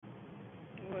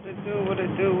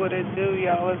What it do,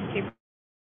 y'all? Let's keep.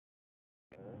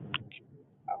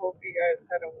 I hope you guys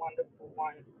had a wonderful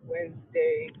one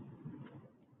Wednesday.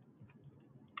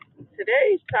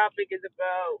 Today's topic is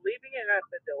about leaving it at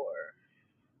the door.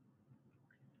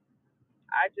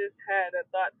 I just had a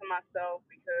thought to myself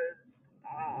because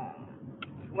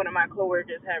one of my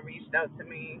coworkers had reached out to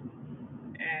me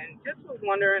and just was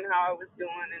wondering how I was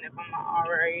doing and if I'm all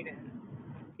right and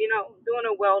doing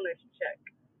a wellness check.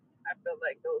 I feel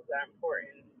like those are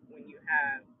important when you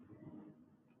have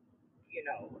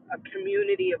a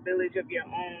community, a village of your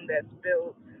own that's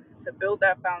built to build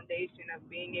that foundation of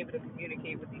being able to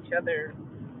communicate with each other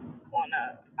on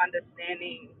a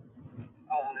understanding,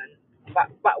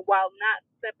 but while not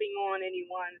stepping on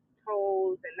anyone's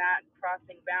toes and not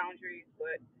crossing boundaries,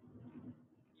 but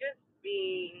just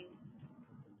being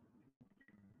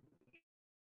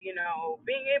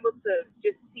able to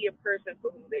just see a person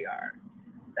for who they are,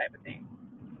 type of thing.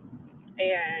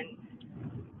 And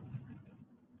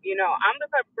I'm the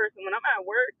type of person when I'm at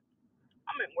work,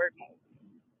 I'm in work mode.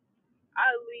 I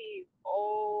leave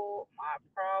all my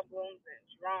problems and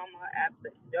drama at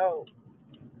the door.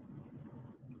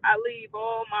 I leave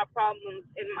all my problems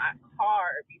in my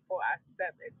car before I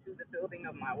step into the building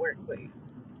of my workplace.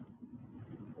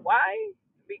 Why?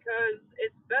 Because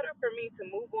it's better for me to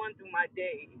move on through my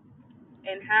day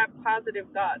and have positive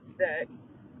thoughts that,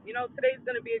 today's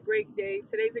going to be a great day.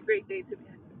 Today's a great day to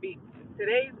be.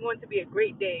 Today's going to be a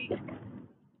great day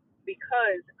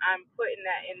because I'm putting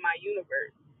that in my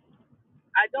universe.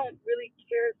 I don't really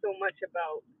care so much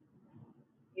about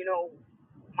you know,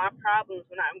 my problems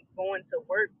when I'm going to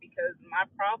work because my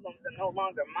problems are no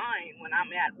longer mine when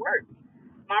I'm at work.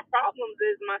 My problems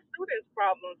is my students'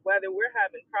 problems, whether we're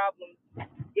having problems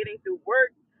getting through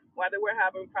work, whether we're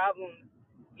having problems,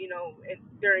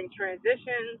 during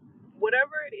transitions,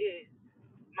 whatever it is,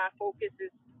 my focus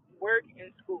is work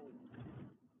and school.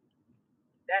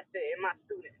 That's it, and my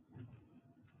students.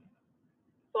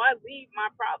 So I leave my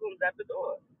problems at the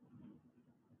door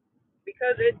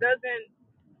because it doesn't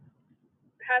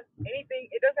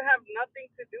have nothing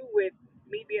to do with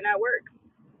me being at work.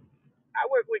 I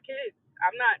work with kids.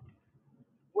 I'm not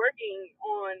working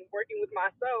with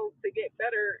myself to get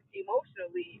better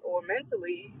emotionally or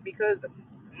mentally because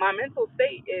my mental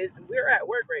state is we're at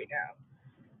work right now.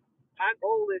 My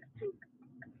goal is to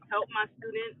help my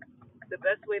students the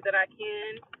best way that I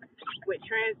can with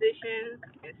transitions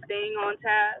and staying on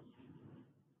task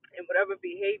and whatever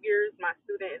behaviors my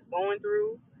student is going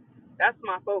through. That's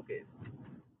my focus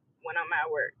when I'm at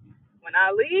work. When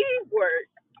I leave work,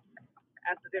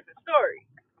 that's a different story.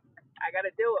 I got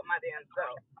to deal with my damn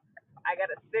self. I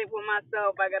gotta sit with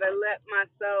myself. I gotta let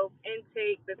myself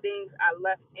intake the things I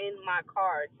left in my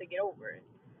car to get over it.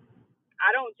 I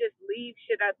don't just leave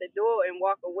shit at the door and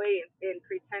walk away and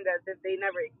pretend as if they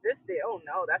never existed. Oh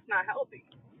no, that's not healthy.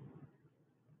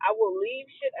 I will leave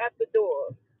shit at the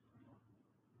door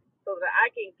so that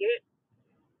I can get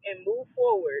and move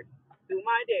forward through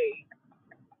my day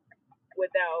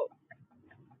without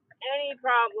any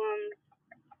problems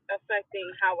affecting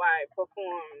how I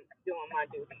perform doing my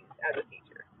duties as a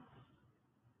teacher.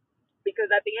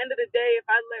 Because at the end of the day, if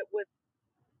I let what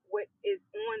is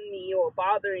on me or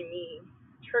bothering me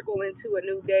trickle into a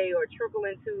new day or trickle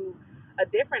into a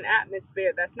different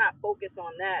atmosphere that's not focused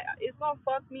on that, it's gonna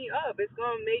fuck me up. It's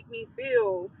gonna make me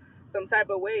feel some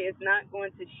type of way. It's not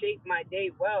going to shape my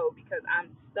day well because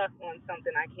I'm stuck on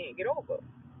something I can't get over.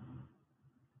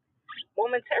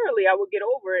 Momentarily I will get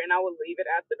over it and I will leave it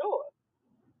at the door.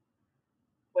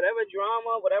 Whatever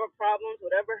drama, whatever problems,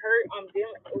 whatever hurt I'm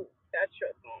dealing that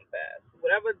truck's going fast.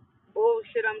 Whatever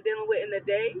bullshit I'm dealing with in the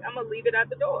day, I'm gonna leave it at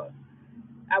the door.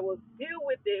 I will deal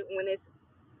with it when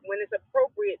it's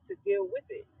appropriate to deal with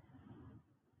it.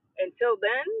 Until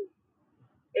then,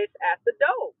 it's at the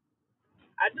door.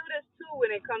 I do this too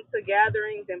when it comes to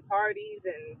gatherings and parties,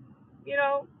 and you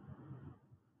know,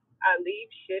 I leave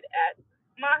shit at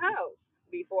my house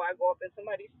before I go up in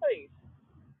somebody's place,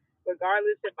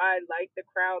 regardless if I like the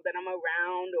crowd that I'm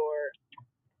around or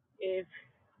if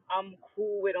I'm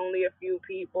cool with only a few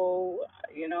people.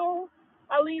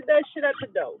 I leave that shit at the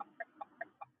door.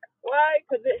 Why?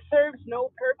 Because it serves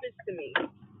no purpose to me.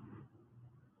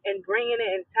 And bringing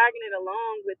it and tagging it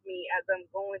along with me as I'm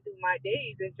going through my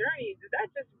days and journeys, that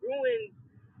just ruins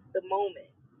the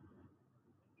moment.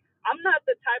 I'm not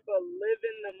the type of live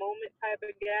in the moment type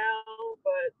of gal,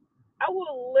 but I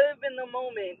will live in the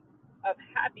moment of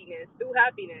happiness, through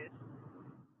happiness,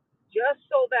 just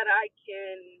so that I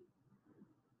can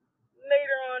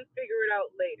later on figure it out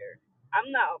later. I'm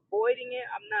not avoiding it.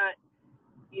 I'm not,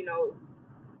 you know,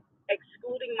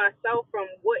 excluding myself from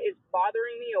what is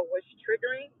bothering me or what's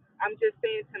triggering. I'm just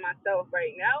saying to myself,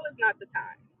 right now is not the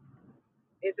time.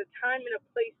 There's a time and a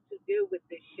place to deal with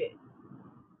this shit.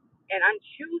 And I'm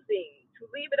choosing to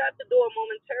leave it at the door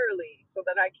momentarily so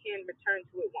that I can return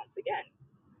to it once again.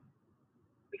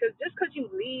 Because just because you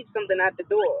leave something at the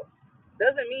door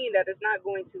doesn't mean that it's not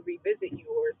going to revisit you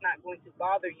or it's not going to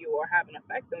bother you or have an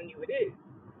effect on you. It is.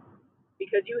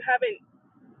 Because you haven't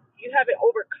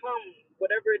overcome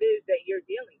whatever it is that you're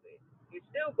dealing with. You're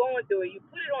still going through it. You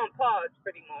put it on pause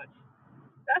pretty much.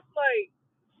 That's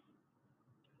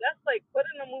like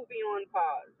putting a movie on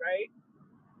pause, right?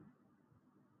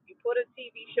 You put a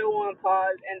TV show on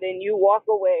pause and then you walk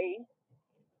away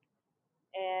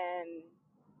and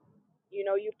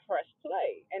you press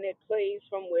play and it plays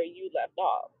from where you left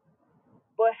off.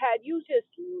 But had you just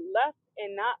left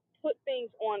and not put things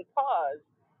on pause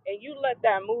and you let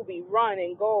that movie run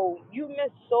and go, you miss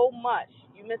so much.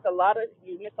 You miss a lot of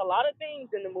things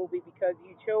in the movie because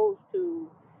you chose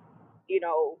to,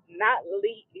 not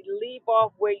leave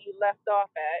off where you left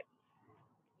off at.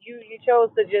 You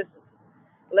chose to just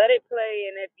let it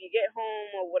play, and if you get home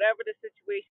or whatever the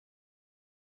situation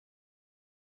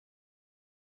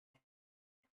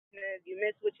is, you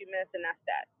miss what you miss, and that's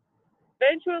that.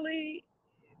 Eventually,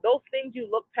 those things you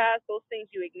look past, those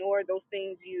things you ignore, those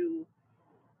things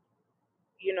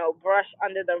brush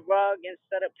under the rug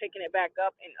instead of picking it back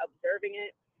up and observing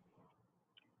it,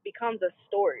 becomes a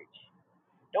storage.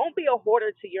 Don't be a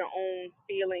hoarder to your own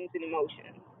feelings and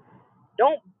emotions.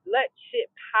 Don't let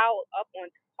shit pile up on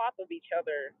top of each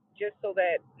other just so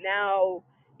that now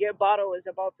your bottle is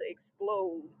about to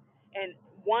explode and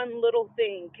one little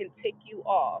thing can tick you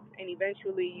off and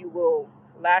eventually you will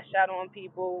lash out on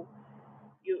people.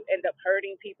 You end up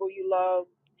hurting people you love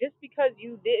just because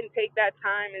you didn't take that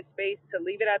time and space to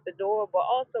leave it at the door, but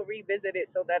also revisit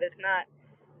it so that it's not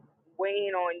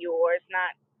weighing on you or it's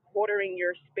not ordering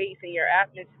your space and your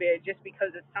atmosphere just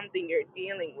because it's something you're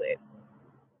dealing with.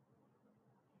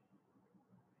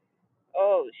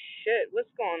 Oh shit,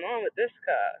 what's going on with this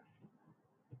car?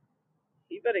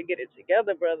 You better get it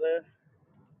together, brother.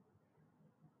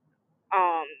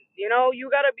 Um, you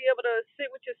gotta be able to sit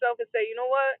with yourself and say, you know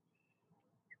what?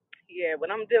 Yeah,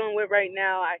 what I'm dealing with right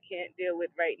now, I can't deal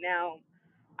with right now.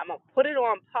 I'm gonna put it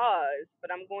on pause,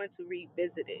 but I'm going to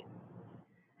revisit it.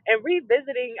 And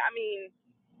revisiting, I mean,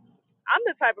 I'm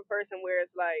the type of person where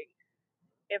it's like,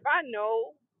 if I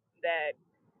know that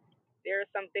there are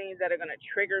some things that are gonna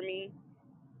trigger me,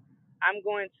 I'm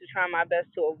going to try my best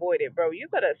to avoid it, bro. You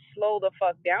better slow the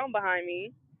fuck down behind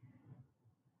me.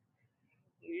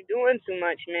 You're doing too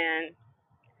much, man.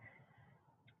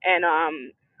 And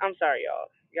I'm sorry, y'all.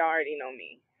 Y'all already know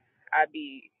me. I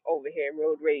be over here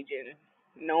road raging,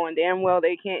 knowing damn well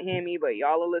they can't hear me, but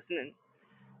y'all are listening.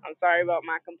 I'm sorry about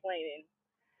my complaining,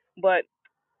 but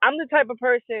I'm the type of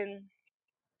person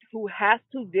who has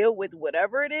to deal with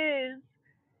whatever it is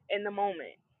in the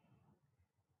moment.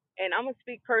 And I'm gonna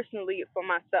speak personally for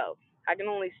myself. I can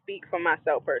only speak for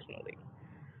myself personally.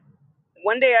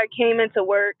 One day I came into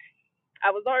work.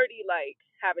 I was already like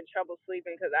having trouble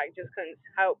sleeping because I just couldn't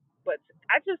help, but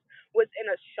I just was in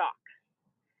a shock.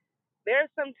 There's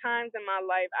some times in my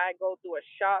life I go through a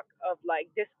shock of like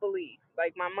disbelief.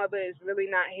 Like my mother is really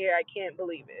not here. I can't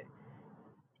believe it.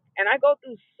 And I go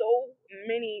through so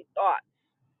many thoughts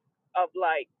of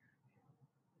like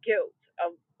guilt,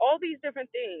 of all these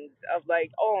different things of like,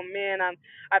 oh man,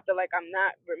 I feel like I'm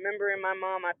not remembering my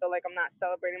mom. I feel like I'm not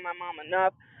celebrating my mom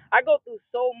enough. I go through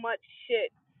so much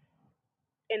shit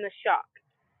in a shock,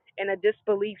 in a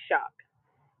disbelief shock.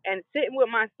 And sitting with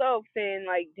myself saying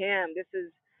like, damn,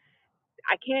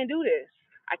 I can't do this.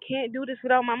 I can't do this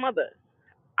without my mother.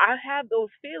 I have those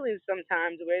feelings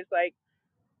sometimes where it's like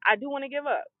I do want to give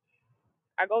up.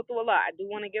 I go through a lot. I do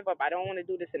want to give up. I don't want to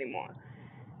do this anymore.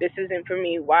 This isn't for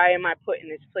me. Why am I put in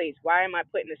this place? Why am I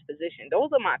put in this position? Those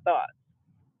are my thoughts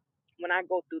when I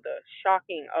go through the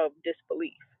shocking of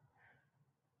disbelief.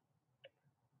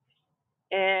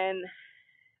 And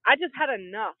I just had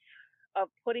enough of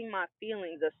putting my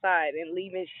feelings aside and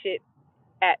leaving shit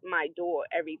at my door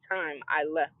every time I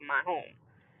left my home.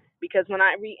 Because when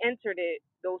I re entered it,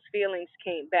 those feelings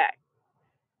came back.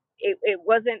 It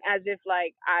wasn't as if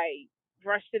like I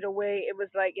brushed it away. It was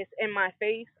like it's in my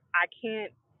face. I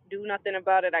can't do nothing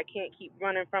about it. I can't keep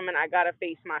running from it. I gotta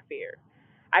face my fear.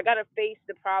 I gotta face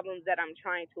the problems that I'm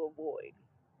trying to avoid.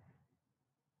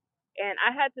 And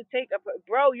I had to take a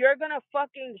bro. You're gonna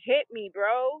fucking hit me,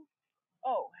 bro.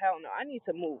 Oh hell no! I need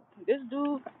to move. This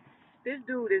dude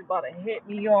is about to hit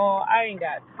me, y'all. I ain't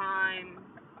got time.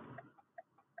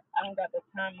 I don't got the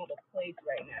time or the place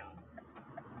right now.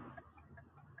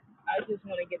 I just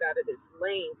want to get out of this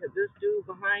lane because this dude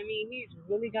behind me, he's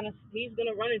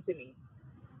gonna run into me.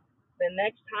 The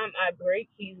next time I break,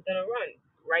 he's gonna run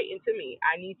right into me.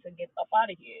 I need to get up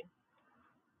out of here.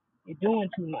 You're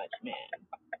doing too much, man.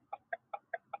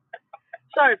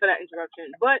 Sorry for that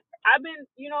interruption, but I've been,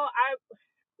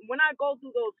 when I go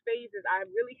through those phases, I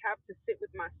really have to sit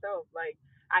with myself. Like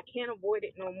I can't avoid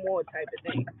it no more, type of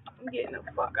thing. I'm getting the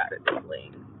fuck out of this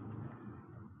lane.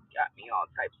 Got me all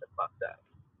types of fucked up.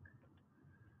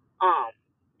 Um,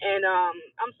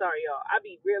 I'm sorry, y'all. I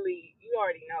be really, you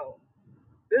already know.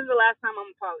 This is the last time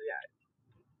I'm apologize.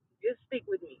 Just stick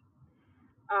with me.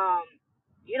 Um,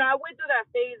 I went through that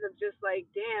phase of just like,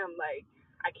 damn, like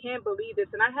I can't believe this,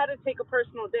 and I had to take a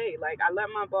personal day. Like I let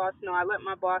my boss know, I let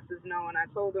my bosses know, and I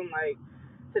told them like,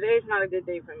 today's not a good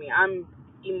day for me. I'm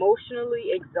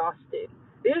emotionally exhausted.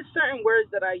 There's certain words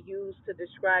that I use to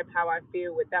describe how I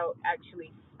feel without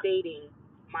actually stating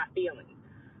my feelings,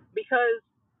 because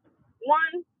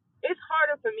one, it's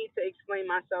harder for me to explain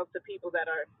myself to people that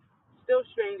are still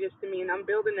strangers to me, and I'm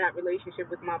building that relationship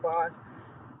with my boss.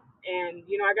 And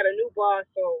I got a new boss,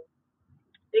 so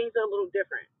things are a little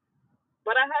different.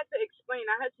 But I had to explain.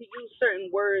 I had to use certain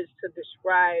words to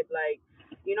describe, like,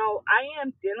 I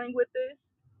am dealing with this,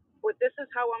 but this is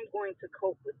how I'm going to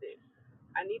cope with this.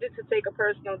 I needed to take a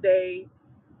personal day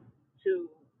to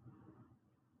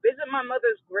visit my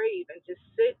mother's grave and just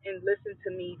sit and listen to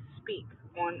me speak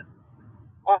on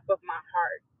off of my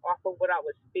heart, off of what I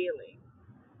was feeling.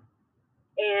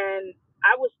 And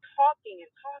I was talking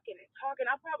and talking and talking.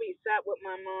 I probably sat with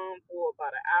my mom for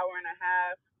about an hour and a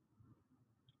half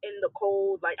in the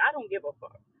cold. Like, I don't give a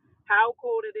fuck how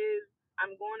cold it is.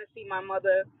 I'm going to see my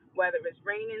mother, whether it's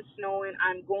raining, snowing.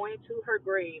 I'm going to her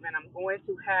grave, and I'm going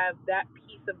to have that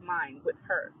peace of mind with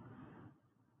her.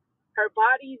 Her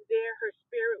body's there. Her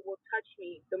spirit will touch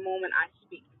me the moment I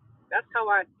speak. That's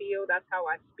how I feel. That's how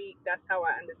I speak. That's how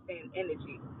I understand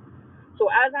energy.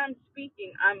 So as I'm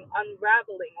speaking, I'm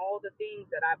unraveling all the things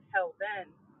that I've held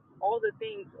in, all the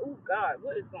things. Oh God,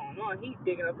 what is going on? He's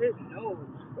digging up his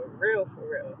nose for real, for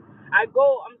real. I'm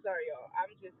sorry, y'all.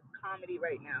 I'm just comedy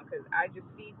right now because I just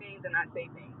see things and I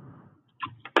say things.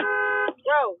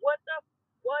 Bro, what?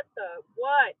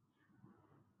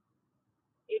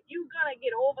 If you gonna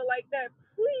get over like that,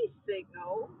 please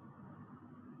signal.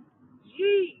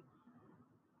 Jeez.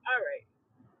 All right.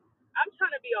 I'm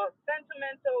trying to be all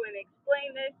sentimental and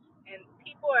explain this, and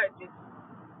people are just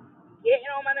getting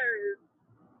on my nerves.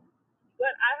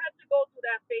 But I had to go through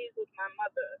that phase with my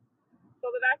mother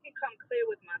so that I can come clear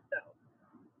with myself.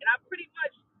 And I pretty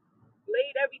much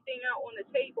laid everything out on the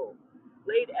table.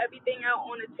 Laid everything out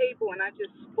on the table, and I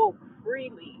just spoke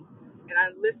freely. And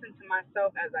I listened to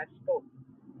myself as I spoke.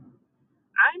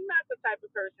 I'm not the type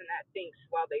of person that thinks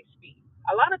while they speak.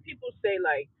 A lot of people say,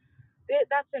 like,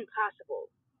 that's impossible.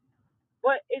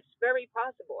 But it's very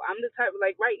possible. I'm the type,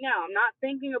 like, right now, I'm not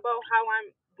thinking about how I'm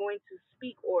going to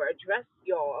speak or address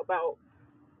y'all about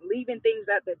leaving things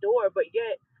at the door, but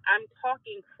yet I'm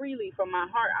talking freely from my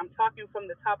heart. I'm talking from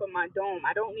the top of my dome.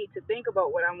 I don't need to think about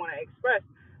what I want to express.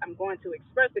 I'm going to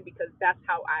express it because that's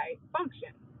how I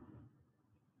function.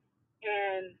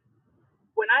 And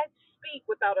when I speak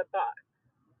without a thought,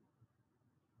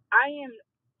 I am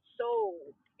so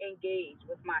engaged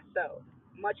with myself,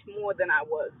 much more than I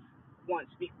was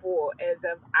once before, as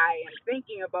if I am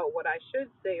thinking about what I should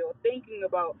say or thinking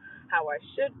about how I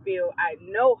should feel. I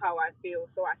know how I feel,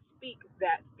 so I speak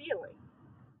that feeling.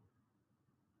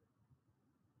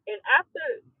 And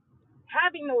after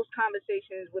having those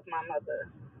conversations with my mother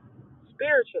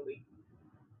spiritually,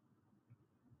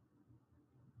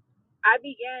 I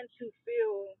began to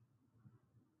feel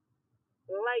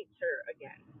lighter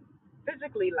again.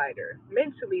 Physically lighter,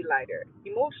 mentally lighter,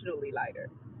 emotionally lighter.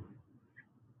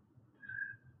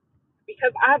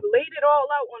 Because I've laid it all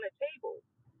out on the table.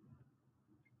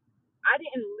 I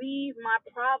didn't leave my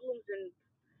problems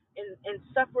and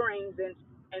sufferings and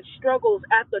struggles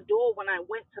at the door when I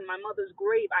went to my mother's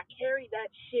grave. I carried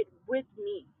that shit with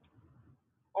me.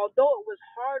 Although it was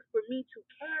hard for me to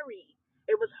carry,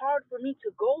 it was hard for me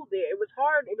to go there. It was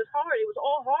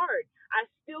all hard. I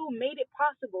still made it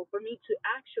possible for me to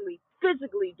actually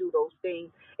physically do those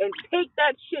things and take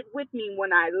that shit with me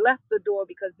when I left the door,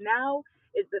 because now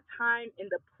is the time and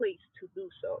the place to do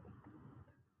so.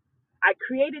 I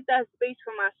created that space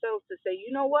for myself to say,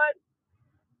 you know what?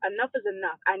 Enough is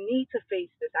enough. I need to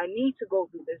face this. I need to go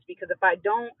through this, because if I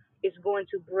don't, it's going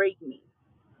to break me.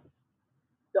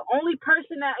 The only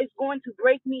person that is going to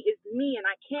break me is me, and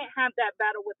I can't have that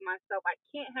battle with myself. I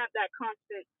can't have that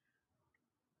constant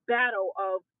battle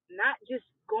of not just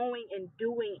going and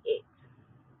doing it.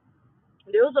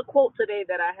 There was a quote today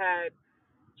that I had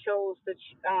chose to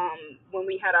when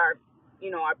we had our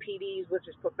our PDs, which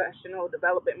is professional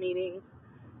development meetings,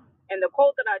 and the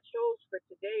quote that I chose for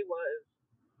today was,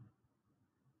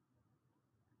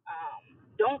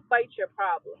 "Don't fight your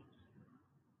problems,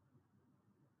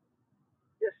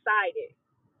 decide it."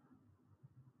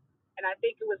 And I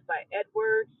think it was by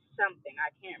Edward something. I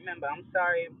can't remember. I'm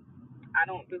sorry. I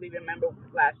don't really remember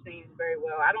last names very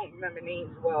well. I don't remember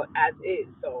names well as is.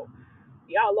 So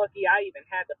y'all lucky I even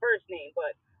had the first name.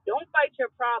 But don't fight your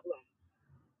problems,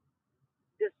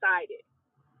 decide it.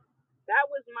 That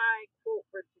was my quote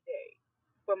for today,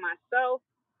 for myself,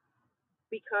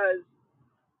 because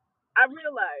I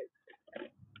realized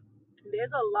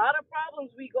there's a lot of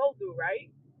problems we go through, right?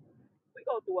 We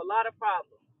go through a lot of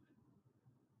problems,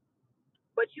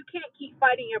 but you can't keep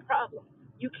fighting your problems.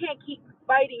 You can't keep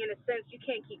fighting in a sense. You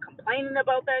can't keep complaining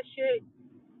about that shit.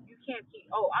 You can't keep,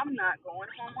 oh, I'm not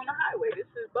going home on the highway. This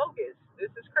is bogus.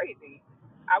 This is crazy.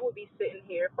 I will be sitting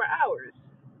here for hours.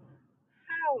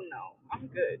 Hell no. I'm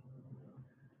good.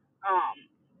 Um,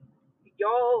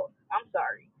 y'all, I'm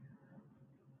sorry.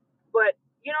 But,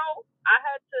 I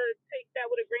had to take that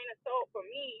with a grain of salt for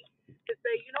me to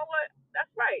say, you know what?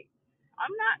 That's right.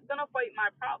 I'm not going to fight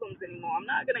my problems anymore. I'm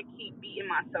not going to keep beating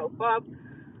myself up.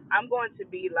 I'm going to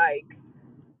be like,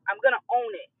 I'm going to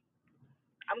own it.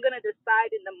 I'm going to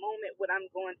decide in the moment what I'm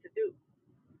going to do.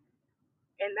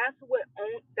 And that's what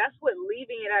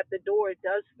leaving it at the door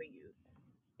does for you.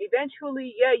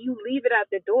 Eventually, yeah, you leave it at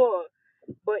the door,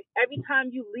 but every time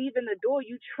you leave in the door,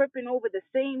 you tripping over the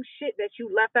same shit that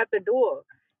you left at the door.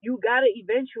 You gotta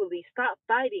eventually stop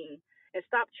fighting and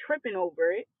stop tripping over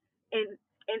it, and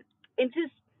and and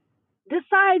just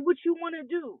decide what you want to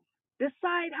do.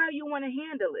 Decide how you want to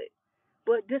handle it,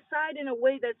 but decide in a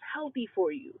way that's healthy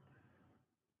for you.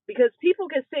 Because people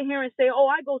can sit here and say, "Oh,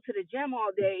 I go to the gym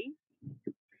all day.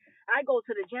 I go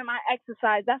to the gym. I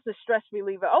exercise. That's a stress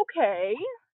reliever." Okay,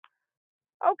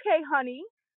 okay, honey.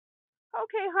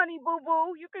 Okay, honey boo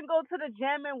boo, you can go to the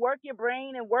gym and work your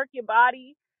brain and work your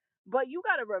body, but you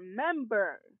got to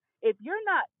remember, if you're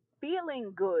not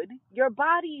feeling good, your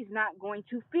body's not going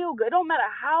to feel good. It don't matter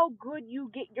how good you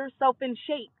get yourself in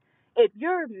shape. If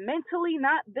you're mentally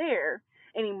not there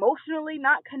and emotionally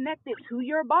not connected to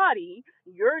your body,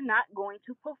 you're not going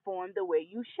to perform the way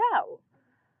you shall.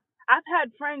 I've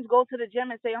had friends go to the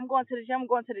gym and say, "I'm going to the gym, I'm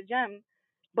going to the gym,"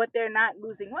 but they're not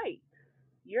losing weight.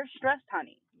 You're stressed,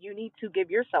 honey. You need to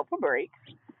give yourself a break.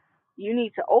 You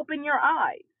need to open your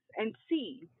eyes and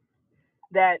see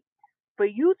that for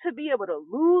you to be able to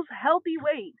lose healthy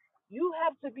weight, you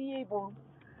have to be able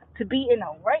to be in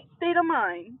a right state of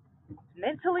mind,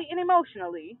 mentally and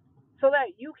emotionally, so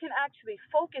that you can actually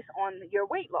focus on your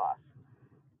weight loss.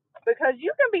 Because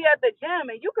you can be at the gym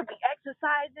and you could be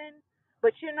exercising,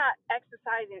 but you're not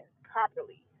exercising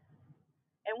properly.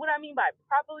 And what I mean by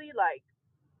properly, like,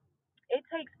 it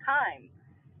takes time.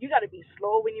 You got to be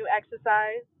slow when you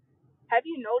exercise. Have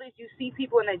you noticed you see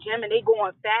people in the gym and they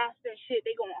going fast and shit?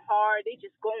 They going hard. They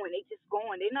just going. They just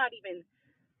going. They're not even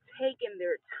taking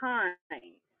their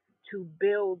time to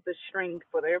build the strength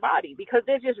for their body because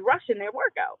they're just rushing their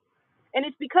workout. And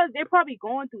it's because they're probably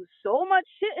going through so much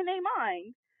shit in their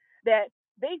mind that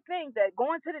they think that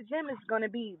going to the gym is going to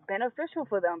be beneficial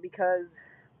for them because,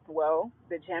 well,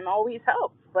 the gym always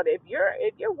helps. But if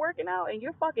you're working out and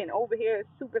you're fucking over here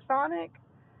supersonic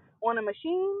on a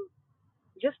machine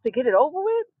just to get it over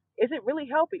with, is it really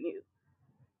helping you?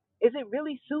 Is it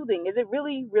really soothing? Is it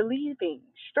really relieving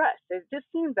stress? It just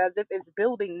seems as if it's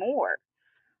building more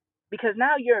because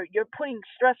now you're putting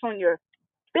stress on your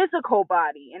physical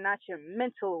body and not your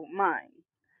mental mind.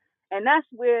 And that's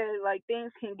where like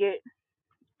things can get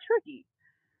tricky.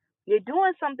 You're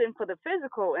doing something for the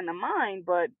physical and the mind,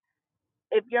 but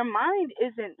if your mind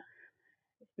isn't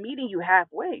meeting you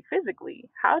halfway physically,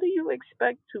 how do you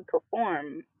expect to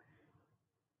perform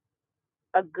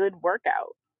a good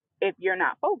workout if you're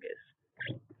not focused?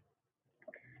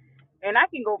 And I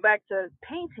can go back to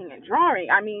painting and drawing.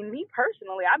 I mean, me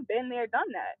personally, I've been there,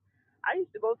 done that. I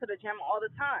used to go to the gym all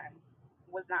the time.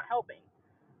 Was not helping.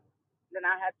 Then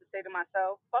I had to say to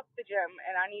myself, fuck the gym,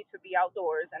 and I need to be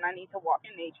outdoors, and I need to walk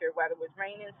in nature, whether it was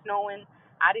raining, snowing.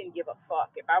 I didn't give a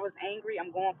fuck. If I was angry,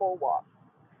 I'm going for a walk.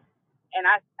 And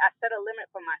I set a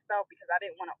limit for myself because I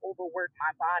didn't want to overwork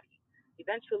my body.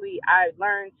 Eventually, I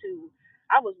learned to,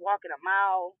 I was walking a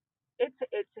mile. It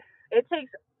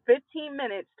takes 15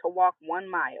 minutes to walk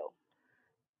 1 mile,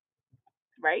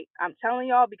 right? I'm telling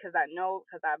y'all because I know,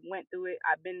 because I went through it.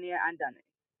 I've been there. I've done it.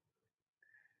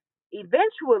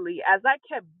 Eventually, as I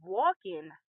kept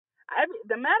walking,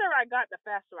 the madder I got, the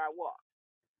faster I walked.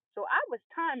 So I was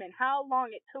timing how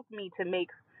long it took me to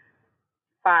make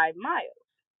 5 miles.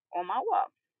 on my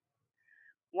walk.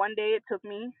 One day it took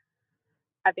me,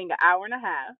 I think, an hour and a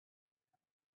half.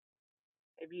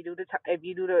 If you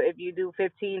do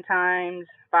 15 times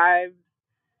 5,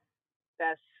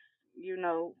 that's,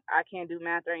 I can't do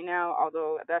math right now,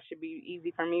 although that should be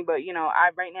easy for me, but I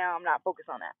right now I'm not focused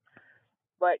on that.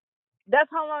 But that's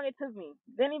how long it took me.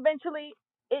 Then eventually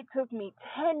it took me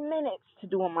 10 minutes to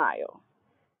do a mile.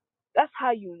 That's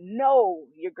how you know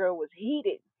your girl was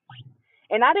heated.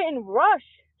 And I didn't rush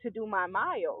to do my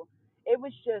mile. It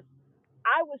was just,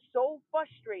 I was so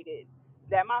frustrated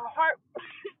that my heart,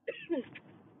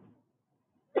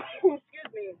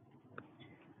 excuse me,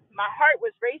 my heart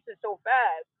was racing so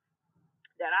fast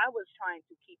that I was trying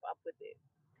to keep up with it.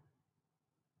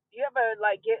 You ever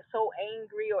like get so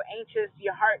angry or anxious,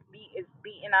 your heartbeat is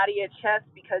beating out of your chest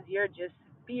because you're just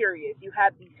furious. You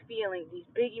have these feelings, these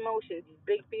big emotions, these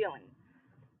big feelings.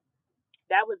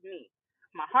 That was me.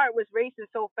 My heart was racing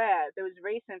so fast. It was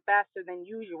racing faster than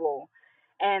usual.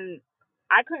 And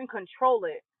I couldn't control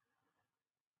it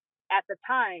at the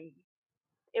time.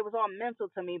 It was all mental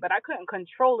to me, but I couldn't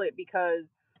control it because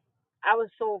I was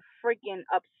so freaking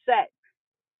upset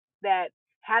that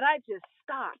had I just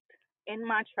stopped in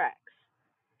my tracks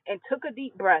and took a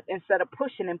deep breath instead of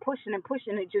pushing and pushing and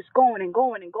pushing and just going and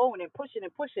going and going and pushing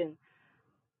and pushing,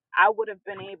 I would have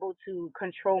been able to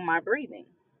control my breathing.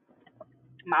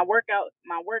 My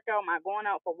going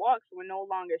out for walks were no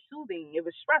longer soothing. It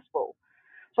was stressful.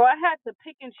 So I had to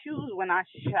pick and choose when I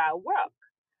should work.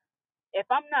 If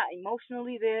I'm not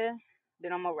emotionally there,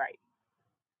 then I'm alright.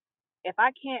 If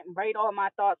I can't write all my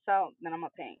thoughts out, then I'm a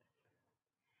paint.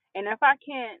 And if I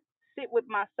can't sit with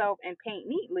myself and paint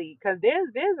neatly, because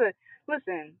there's a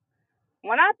listen.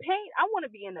 When I paint, I want to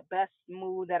be in the best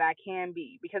mood that I can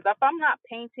be. Because if I'm not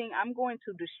painting, I'm going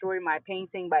to destroy my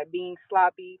painting by being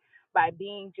sloppy, by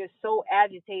being just so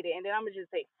agitated, and then I'm gonna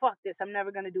just say, "Fuck this! I'm never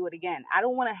gonna do it again." I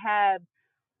don't want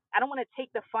to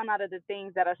take the fun out of the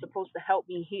things that are supposed to help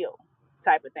me heal,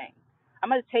 type of thing. I'm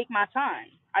gonna take my time.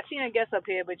 I seen a guest up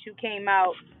here, but you came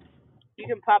out. You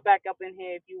can pop back up in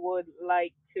here if you would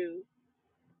like to.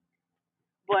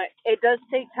 But it does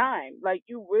take time. Like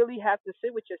you really have to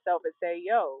sit with yourself and say,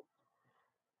 "Yo,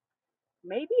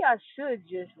 maybe I should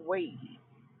just wait.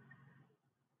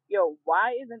 Yo,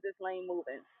 why isn't this lane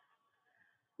moving?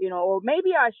 Or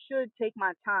maybe I should take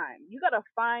my time." You got to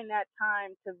find that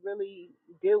time to really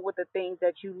deal with the things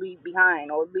that you leave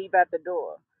behind or leave at the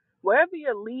door. Wherever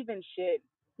you're leaving shit,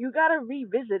 you got to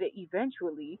revisit it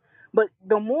eventually. But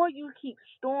the more you keep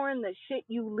storing the shit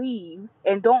you leave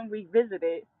and don't revisit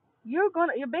it, you're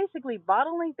basically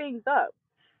bottling things up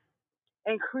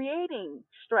and creating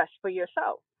stress for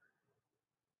yourself.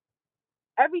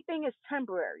 Everything is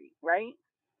temporary, right?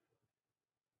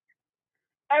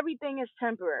 Everything is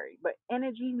temporary, but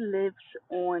energy lives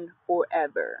on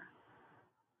forever.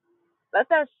 Let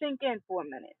that sink in for a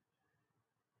minute.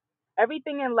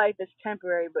 Everything in life is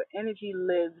temporary, but energy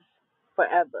lives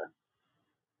forever.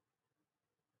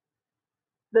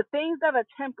 The things that are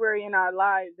temporary in our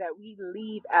lives that we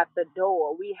leave at the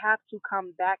door, we have to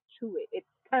come back to it. It's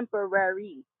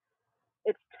temporary.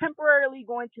 It's temporarily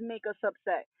going to make us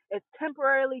upset. It's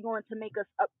temporarily going to make us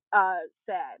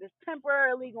sad. It's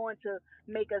temporarily going to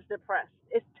make us depressed.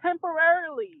 It's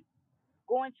temporarily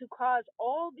going to cause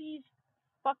all these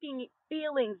fucking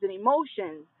feelings and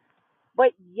emotions,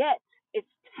 but yet it's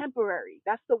temporary.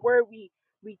 That's the word we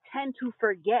tend to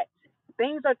forget.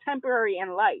 Things are temporary in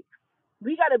life.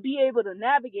 We got to be able to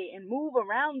navigate and move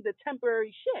around the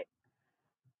temporary shit.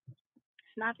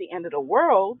 It's not the end of the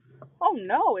world. Oh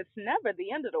no, it's never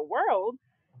the end of the world.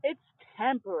 It's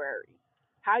temporary.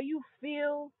 How you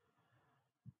feel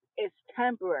is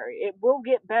temporary. It will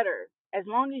get better as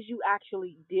long as you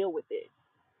actually deal with it.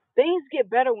 Things get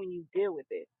better when you deal with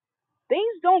it.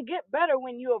 Things don't get better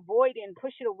when you avoid it and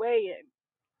push it away and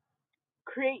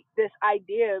create this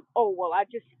idea of, oh, well, I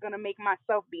just gonna make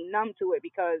myself be numb to it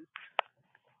because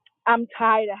I'm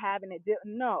tired of having it.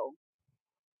 No,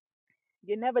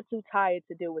 you're never too tired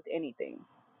to deal with anything.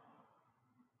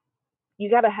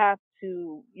 You gotta have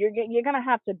to. You're gonna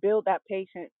have to build that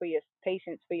patience for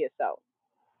yourself.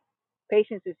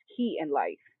 Patience is key in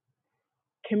life.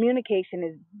 Communication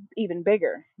is even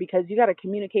bigger because you got to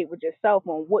communicate with yourself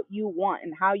on what you want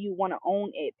and how you want to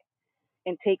own it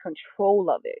and take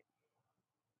control of it.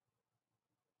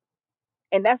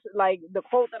 And that's like the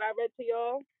quote that I read to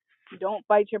y'all. Don't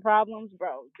fight your problems,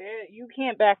 bro. There, you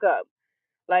can't back up.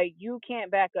 Like you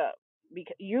can't back up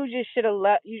because you just should have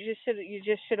let. You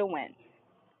just should have went.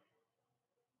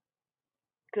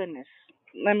 Goodness,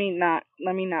 let me not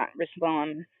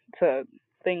respond to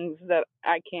things that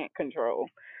I can't control.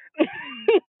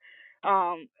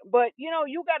 But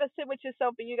you got to sit with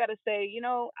yourself and you got to say,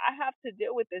 I have to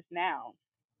deal with this now.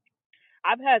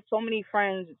 I've had so many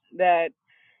friends that,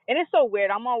 and it's so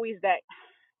weird. I'm always that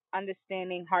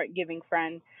understanding, heart giving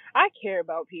friend. I care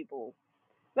about people.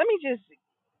 Let me just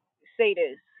say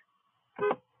this: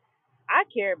 I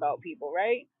care about people,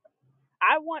 right?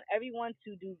 I want everyone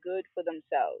to do good for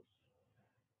themselves.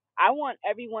 I want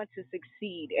everyone to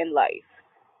succeed in life.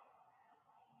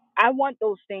 I want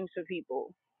those things for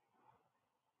people.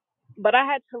 But I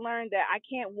had to learn that I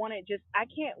can't want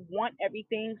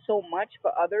everything so much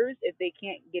for others if they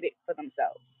can't get it for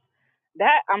themselves.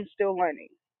 That I'm still learning.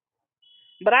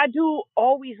 But I do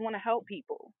always want to help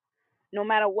people, no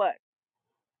matter what.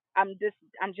 I'm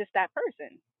just that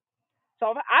person. So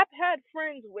I've had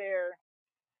friends where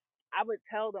I would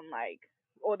tell them like,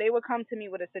 or they would come to me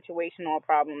with a situation or a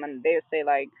problem, and they would say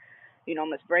like,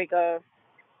 Miss Breaker,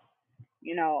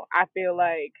 I feel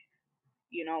like,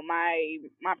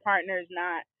 my partner's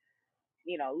not,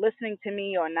 listening to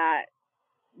me or not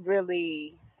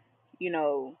really, you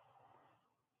know,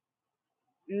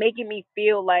 making me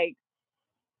feel like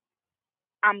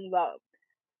I'm loved.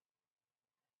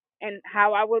 And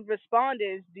how I would respond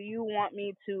is, do you want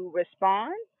me to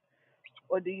respond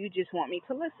or do you just want me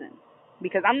to listen?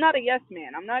 Because I'm not a yes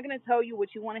man. I'm not going to tell you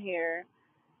what you want to hear.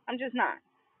 I'm just not.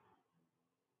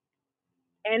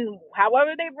 And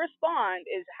however they respond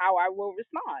is how I will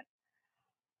respond.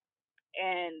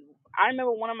 And I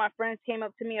remember one of my friends came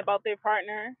up to me about their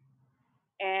partner,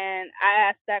 and I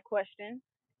asked that question,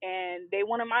 and they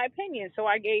wanted my opinion, so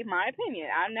I gave my opinion.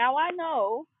 Now I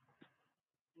know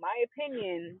my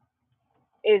opinion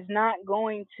is not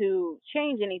going to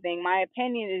change anything. My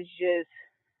opinion is just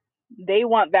they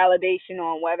want validation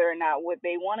on whether or not what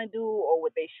they want to do or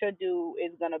what they should do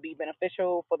is going to be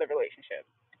beneficial for the relationship.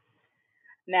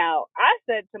 Now, I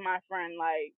said to my friend,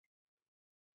 like,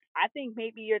 I think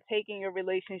maybe you're taking your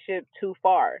relationship too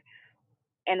far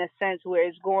in a sense where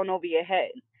it's going over your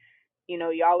head.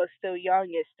 Y'all are still young,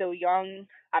 you're still young.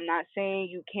 I'm not saying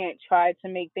you can't try to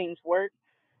make things work,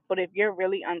 but if you're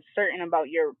really uncertain about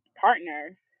your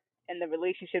partner and the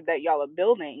relationship that y'all are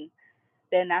building,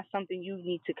 then that's something you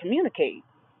need to communicate.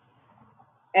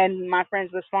 And my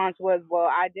friend's response was, well,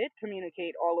 I did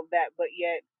communicate all of that, but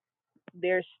yet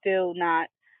they're still not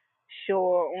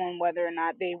sure on whether or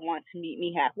not they want to meet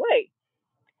me halfway.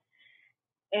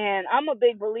 And I'm a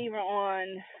big believer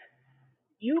on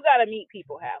you got to meet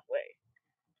people halfway.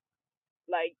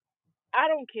 Like, I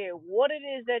don't care what it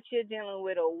is that you're dealing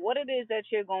with or what it is that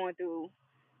you're going through,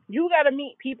 you got to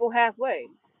meet people halfway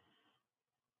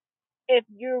if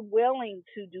you're willing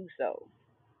to do so.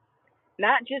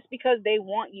 Not just because they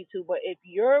want you to, but if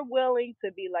you're willing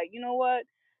to be like, you know what,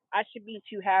 I should meet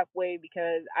you halfway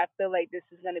because I feel like this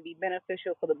is going to be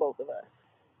beneficial for the both of us.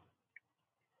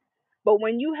 But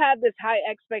when you have this high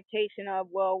expectation of,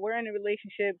 well, we're in a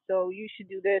relationship, so you should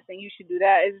do this and you should do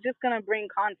that, it's just going to bring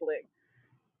conflict.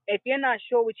 If you're not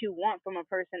sure what you want from a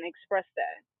person, express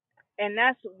that. And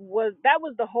that was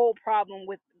the whole problem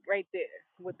with right there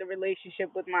with the relationship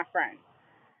with my friend.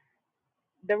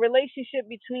 The relationship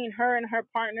between her and her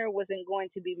partner wasn't going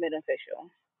to be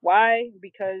beneficial. Why?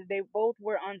 Because they both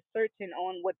were uncertain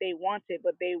on what they wanted,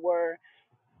 but they were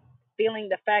feeling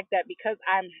the fact that because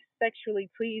I'm sexually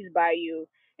pleased by you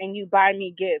and you buy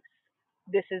me gifts,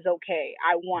 this is okay.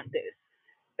 I want this.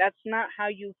 That's not how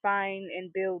you find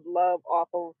and build love off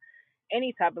of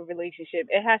any type of relationship.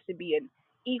 It has to be an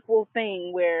equal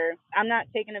thing where I'm not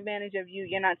taking advantage of you,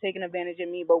 you're not taking advantage of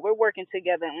me, but we're working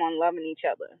together on loving each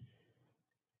other.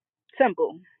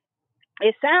 Simple.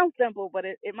 It sounds simple, but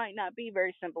it might not be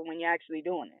very simple when you're actually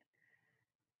doing it.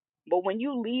 But when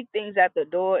you leave things at the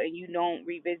door and you don't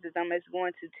revisit them, it's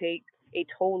going to take a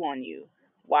toll on you.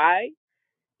 Why?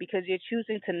 Because you're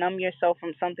choosing to numb yourself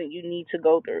from something you need to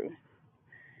go through.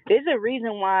 There's a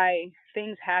reason why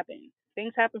things happen.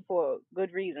 Things happen for a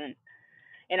good reason.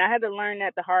 And I had to learn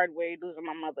that the hard way losing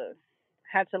my mother.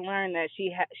 I had to learn that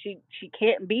she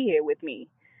can't be here with me.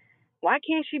 Why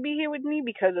can't she be here with me?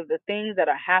 Because of the things that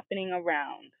are happening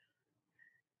around.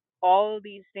 All of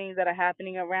these things that are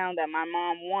happening around that my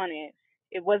mom wanted,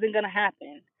 it wasn't going to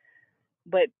happen.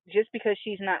 But just because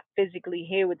she's not physically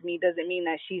here with me doesn't mean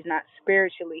that she's not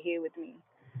spiritually here with me.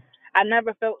 I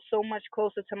never felt so much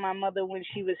closer to my mother when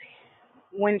she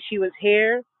was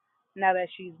here. Now that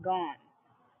she's gone,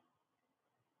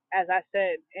 as I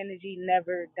said, energy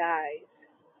never dies.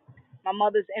 My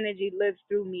mother's energy lives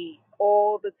through me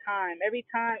all the time. Every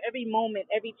time, every moment,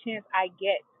 every chance I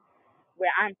get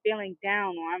where I'm feeling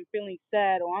down or I'm feeling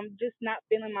sad or I'm just not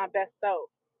feeling my best self,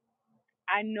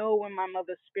 I know when my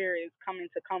mother's spirit is coming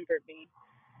to comfort me.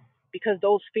 because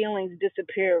those feelings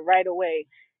disappear right away.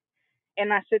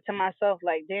 And I said to myself,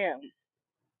 like, damn,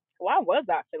 why was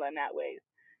I feeling that way?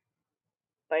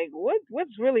 Like,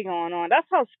 what's really going on? That's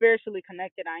how spiritually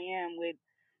connected I am with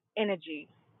energy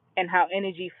and how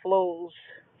energy flows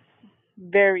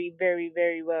very, very,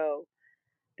 very well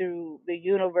through the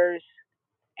universe.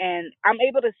 And I'm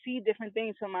able to see different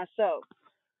things for myself.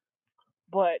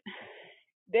 But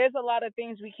there's a lot of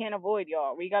things we can't avoid,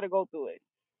 y'all. We got to go through it.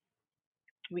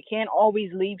 We can't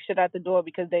always leave shit at the door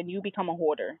because then you become a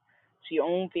hoarder to your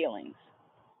own feelings.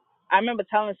 I remember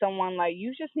telling someone like,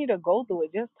 you just need to go through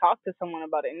it. Just talk to someone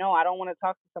about it. No, I don't want to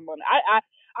talk to someone.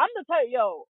 I'm the type,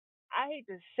 yo. I hate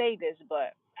to say this,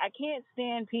 but I can't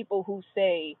stand people who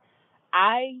say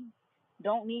I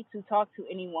don't need to talk to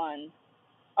anyone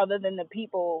other than the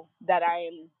people that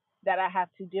I have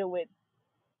to deal with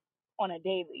on a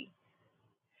daily.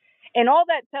 And all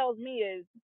that tells me is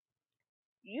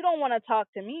you don't want to talk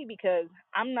to me because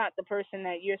I'm not the person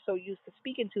that you're so used to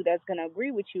speaking to that's going to agree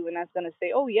with you and that's going to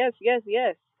say, oh, yes, yes,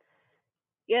 yes,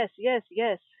 yes, yes,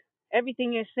 yes.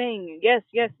 Everything you're saying, yes,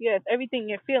 yes, yes. Everything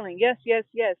you're feeling, yes, yes,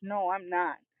 yes. No, I'm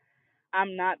not.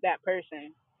 I'm not that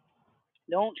person.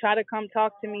 Don't try to come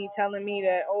talk to me telling me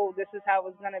that, oh, this is how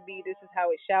it's going to be. This is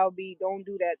how it shall be. Don't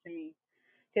do that to me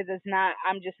because it's not,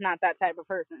 I'm just not that type of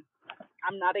person.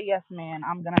 I'm not a yes man.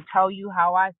 I'm going to tell you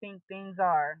how I think things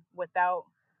are without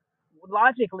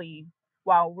logically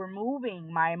while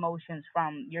removing my emotions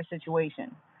from your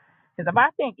situation. Because if I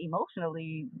think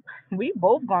emotionally, we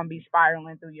both gonna be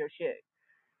spiraling through your shit.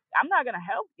 I'm not gonna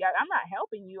help you. I'm not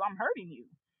helping you. I'm hurting you.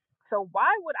 So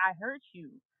why would I hurt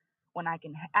you when I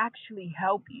can actually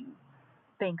help you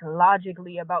think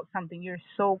logically about something you're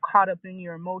so caught up in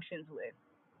your emotions with?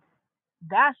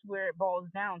 That's where it boils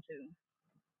down to.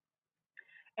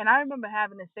 And I remember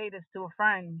having to say this to a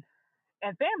friend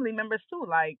and family members too.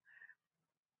 Like,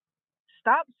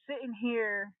 stop sitting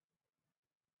here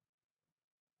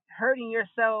hurting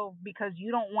yourself because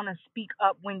you don't want to speak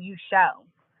up when you shall.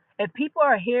 If people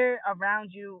are here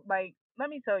around you, like, let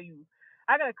me tell you,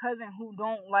 I got a cousin who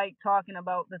don't like talking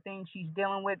about the things she's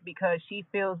dealing with because she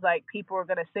feels like people are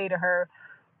gonna say to her,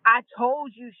 "I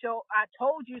told you so. I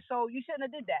told you so. You shouldn't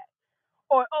have did that."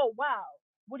 Or, "Oh wow,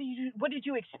 what did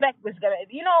you expect was gonna,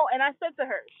 you know?" And I said to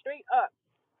her straight up,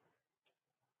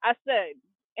 I said,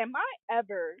 "Am I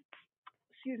ever,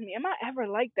 excuse me, am I ever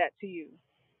like that to you?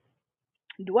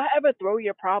 Do I ever throw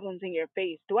your problems in your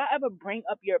face? Do I ever bring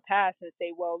up your past and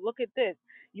say, well, look at this.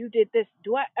 You did this.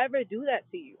 Do I ever do that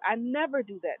to you? I never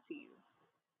do that to you.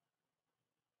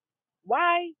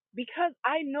 Why? Because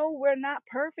I know we're not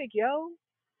perfect, yo.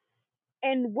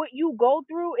 And what you go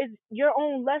through is your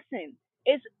own lesson.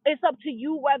 It's up to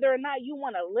you whether or not you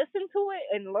want to listen to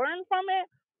it and learn from it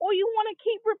or you want to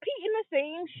keep repeating the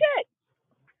same shit.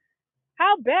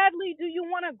 How badly do you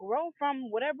want to grow from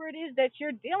whatever it is that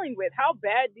you're dealing with? How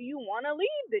bad do you want to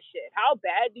leave this shit? How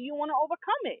bad do you want to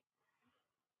overcome it?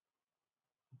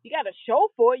 You got to show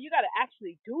for it. You got to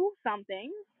actually do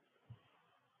something.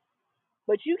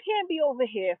 But you can't be over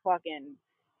here fucking,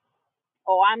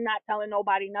 oh, I'm not telling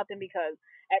nobody nothing because,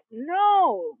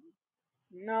 no,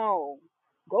 no.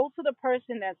 Go to the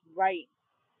person that's right.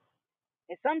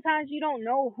 And sometimes you don't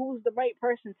know who's the right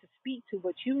person to speak to,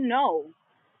 but you know,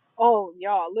 oh,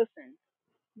 y'all, listen,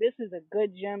 this is a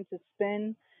good gem to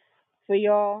spin for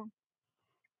y'all.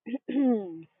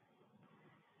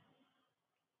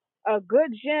 A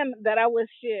good gem that I would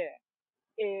share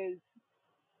is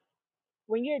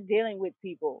when you're dealing with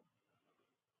people,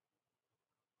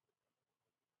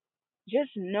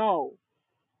 just know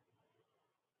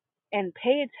and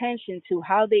pay attention to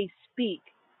how they speak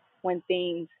when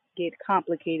things get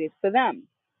complicated for them.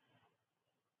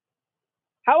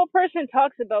 How a person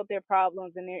talks about their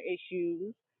problems and their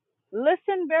issues,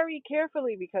 listen very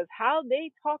carefully because how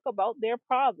they talk about their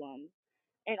problems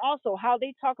and also how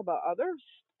they talk about others'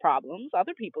 problems,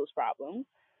 other people's problems,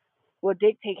 will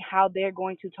dictate how they're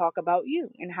going to talk about you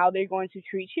and how they're going to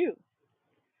treat you.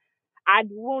 I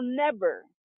will never,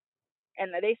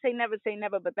 and they say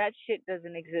never, but that shit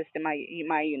doesn't exist in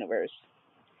my universe.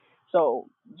 So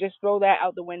just throw that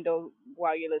out the window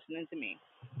while you're listening to me.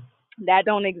 That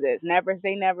don't exist. Never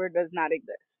say never does not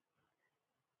exist.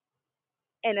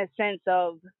 In a sense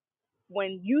of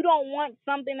when you don't want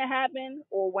something to happen,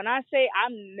 or when I say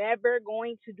I'm never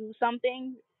going to do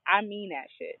something, I mean that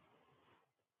shit.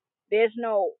 There's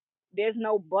no there's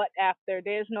no but after.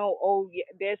 There's no oh yeah,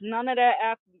 there's none of that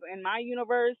after in my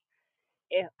universe.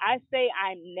 If I say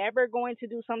I'm never going to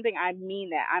do something, I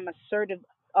mean that. I'm assertive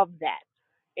of that.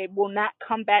 It will not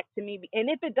come back to me. And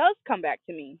if it does come back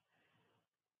to me,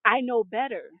 I know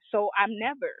better. So I'm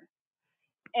never.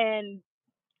 And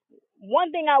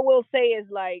One thing I will say is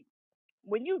like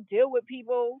when you deal with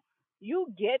people, you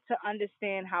get to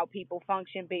understand how people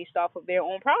function based off of their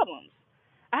own problems.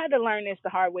 I had to learn this the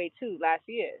hard way too last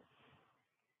year.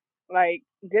 Like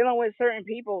dealing with certain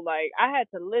people, like I had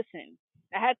to listen.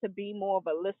 I had to be more of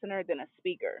a listener than a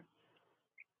speaker.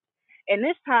 And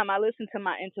this time I listened to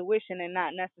my intuition and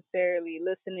not necessarily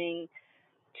listening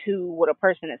to what a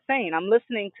person is saying. I'm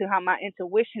listening to how my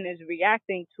intuition is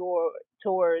reacting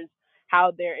towards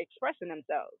how they're expressing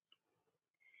themselves.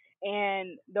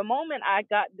 And the moment I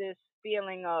got this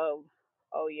feeling of,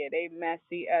 oh yeah, they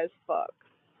messy as fuck.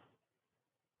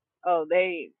 Oh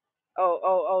they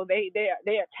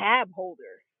a tab holder.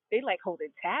 They like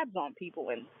holding tabs on people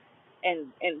and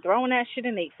throwing that shit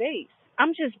in their face.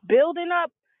 I'm just building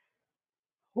up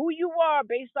who you are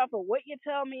based off of what you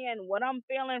tell me and what I'm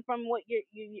feeling from what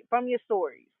from your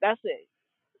stories. That's it.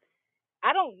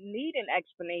 I don't need an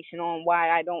explanation on why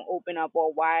I don't open up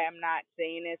or why I'm not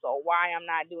saying this or why I'm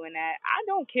not doing that. I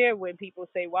don't care when people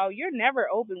say, "Well, you're never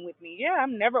open with me." Yeah,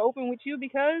 I'm never open with you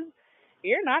because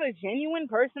you're not a genuine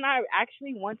person I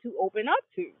actually want to open up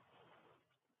to.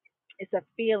 It's a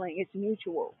feeling, it's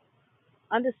mutual.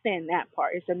 Understand that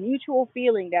part. It's a mutual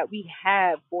feeling that we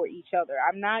have for each other.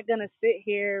 I'm not going to sit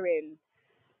here and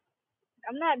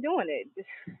I'm not doing it.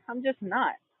 I'm just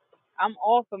not. I'm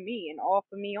all for me and all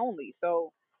for me only.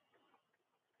 So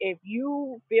if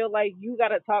you feel like you got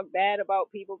to talk bad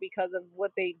about people because of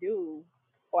what they do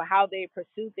or how they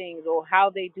pursue things or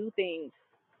how they do things,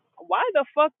 why the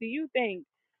fuck do you think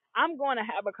I'm going to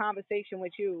have a conversation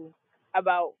with you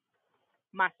about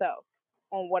myself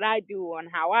on what I do on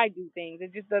how I do things?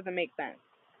 It just doesn't make sense.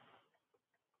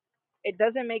 It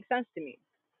doesn't make sense to me.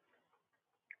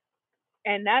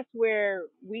 And that's where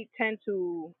we tend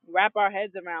to wrap our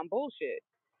heads around bullshit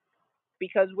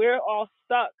because we're all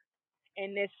stuck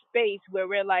in this space where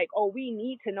we're like, oh, we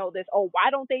need to know this. Oh, why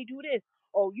don't they do this?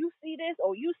 Oh, you see this?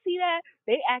 Oh, you see that?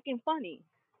 They acting funny.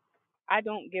 I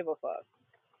don't give a fuck.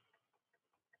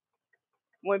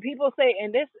 When people say,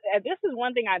 and this is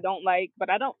one thing I don't like, but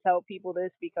I don't tell people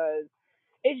this because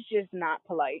it's just not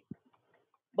polite.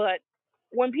 But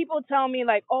when people tell me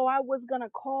like, oh, I was gonna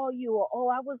call you or oh,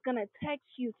 I was gonna text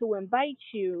you to invite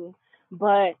you,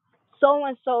 but so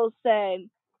and so said,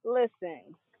 listen,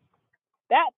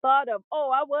 that thought of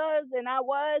oh, I was and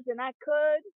I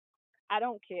could, I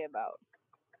don't care about.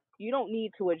 You don't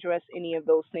need to address any of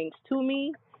those things to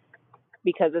me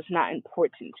because it's not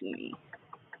important to me.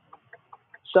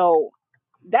 So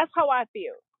that's how I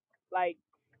feel. Like,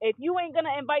 if you ain't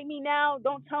gonna invite me now,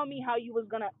 don't tell me how you was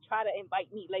gonna try to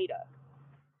invite me later.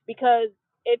 Because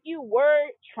if you were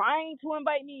trying to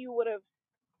invite me, you would have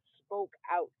spoke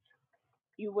out.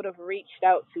 You would have reached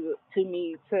out to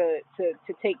me to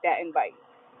take that invite,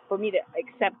 for me to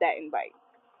accept that invite.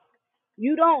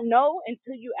 You don't know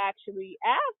until you actually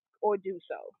ask or do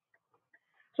so.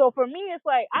 So for me, it's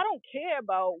like I don't care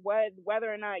about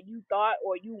whether or not you thought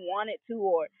or you wanted to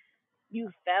or you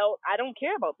felt. I don't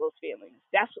care about those feelings.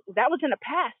 That was in the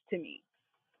past to me.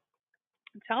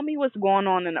 Tell me what's going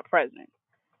on in the present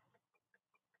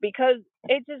because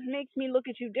it just makes me look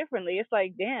at you differently. It's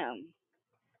like, damn,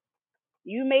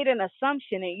 you made an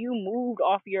assumption and you moved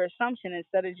off your assumption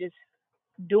instead of just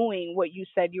doing what you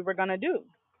said you were gonna do.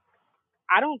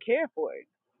 I don't care for it.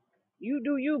 You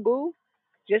do you, boo.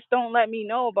 Just don't let me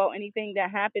know about anything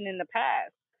that happened in the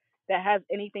past that has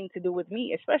anything to do with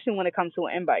me, especially when it comes to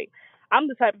an invite. I'm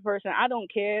the type of person I don't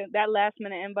care. That last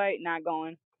minute invite, not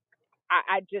going.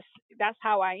 I just that's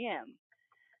how I am.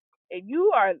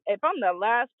 If I'm the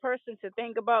last person to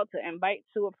think about to invite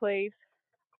to a place,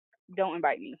 don't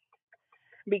invite me.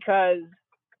 Because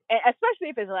especially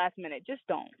if it's last minute, just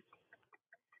don't.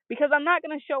 Because I'm not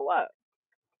gonna show up.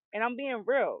 And I'm being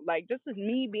real. Like this is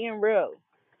me being real.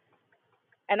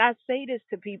 And I say this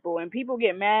to people and people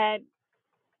get mad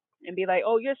and be like,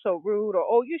 "Oh, you're so rude," or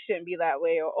 "Oh, you shouldn't be that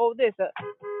way," or "Oh, this."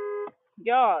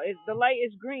 Y'all, the light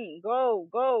is green. Go,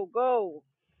 go, go.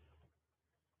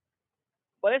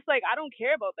 But it's like I don't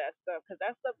care about that stuff because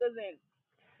that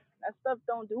stuff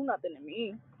don't do nothing to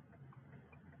me.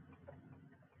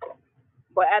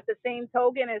 But at the same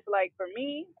token, it's like for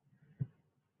me,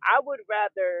 I would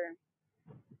rather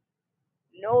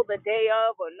know the day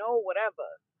of or know whatever.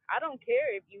 I don't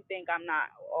care if you think I'm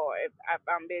not or if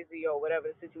I'm busy or whatever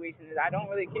the situation is. I don't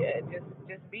really care.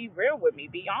 Just be real with me.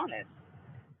 Be honest.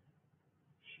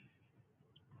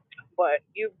 But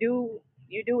you do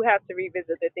have to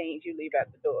revisit the things you leave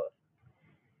at the door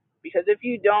because if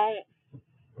you don't,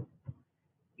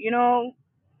 you know,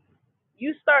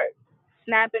 you start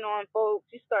snapping on folks.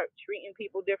 You start treating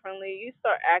people differently. You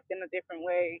start acting a different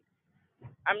way.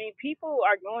 I mean, people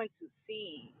are going to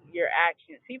see your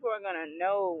actions. People are gonna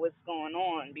know what's going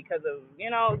on because of,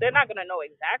 they're not gonna know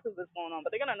exactly what's going on,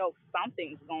 but they're gonna know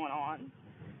something's going on.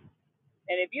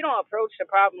 And if you don't approach the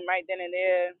problem right then and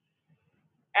there,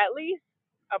 at least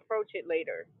approach it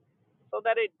later so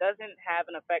that it doesn't have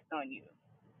an effect on you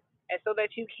and so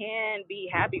that you can be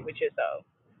happy with yourself.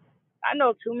 I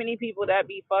know too many people that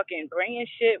be fucking bringing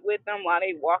shit with them while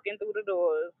they walking through the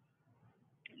doors.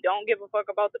 Don't give a fuck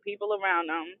about the people around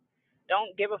them.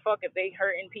 Don't give a fuck if they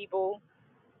hurting people.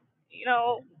 You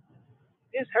know,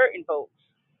 just hurting folks,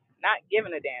 not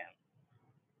giving a damn.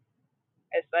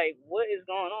 It's like, what is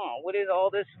going on? What is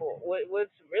all this for?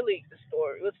 What's really the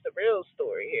story? What's the real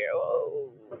story here?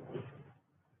 Oh,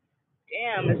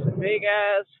 damn, it's a big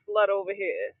ass flood over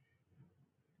here.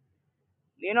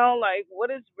 Like, what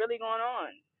is really going on?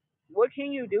 What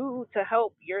can you do to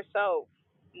help yourself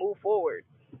move forward?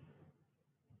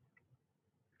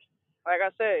 Like I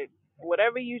said,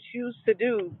 whatever you choose to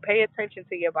do, pay attention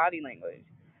to your body language.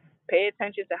 Pay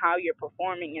attention to how you're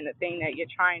performing in the thing that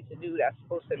you're trying to do that's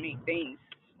supposed to make things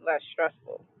less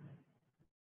stressful.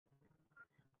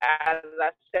 As I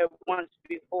said once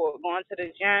before, going to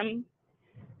the gym,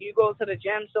 you go to the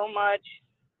gym so much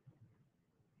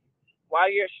while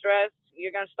you're stressed,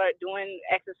 you're gonna start doing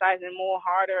exercising more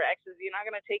harder. Exercise, you're not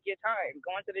gonna take your time.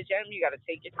 Going to the gym, you gotta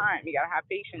take your time. You gotta have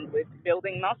patience with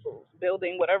building muscles,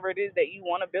 building whatever it is that you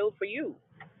want to build for you.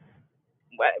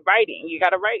 Writing, you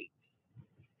gotta write.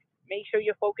 Make sure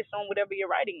you're focused on whatever you're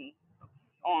writing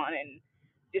on, and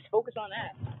just focus on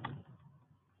that.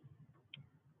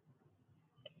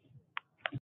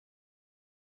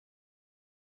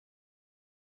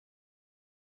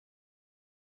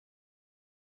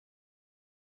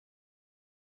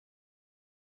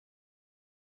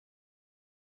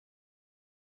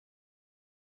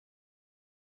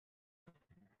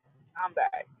 I'm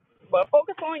back, but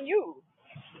focus on you.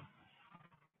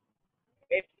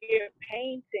 If you're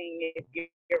painting, if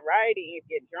you're writing, if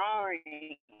you're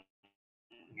drawing,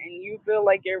 and you feel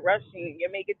like you're rushing, you're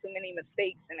making too many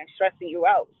mistakes and it's stressing you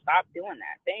out, stop doing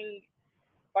that. Then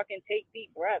fucking take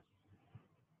deep breaths.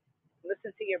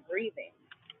 Listen to your breathing.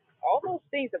 All those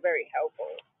things are very helpful.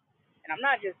 And I'm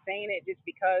not just saying it just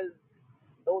because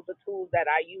those are tools that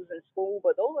I use in school,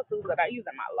 but those are tools that I use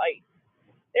in my life.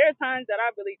 There are times that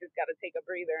I really just got to take a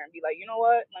breather and be like, you know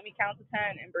what? Let me count to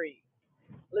 10 and breathe.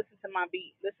 Listen to my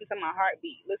beat. Listen to my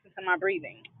heartbeat. Listen to my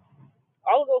breathing.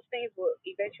 All of those things will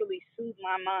eventually soothe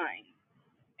my mind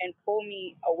and pull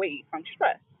me away from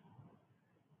stress.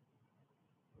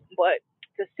 But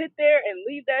to sit there and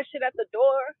leave that shit at the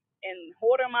door and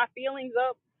hoard my feelings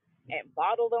up and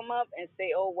bottle them up and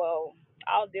say, oh, well,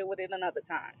 I'll deal with it another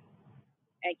time,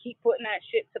 and keep putting that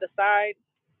shit to the side,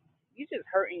 you just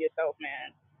hurting yourself,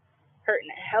 man. Hurting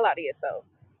the hell out of yourself.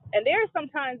 And there's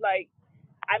sometimes, like,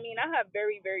 I mean, I have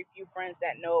very, very few friends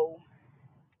that know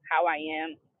how I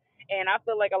am. And I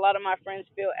feel like a lot of my friends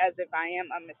feel as if I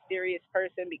am a mysterious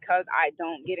person because I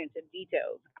don't get into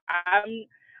details. I'm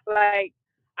like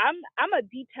I'm a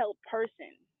detailed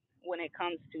person when it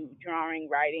comes to drawing,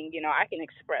 writing. I can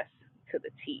express to the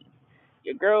T.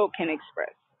 Your girl can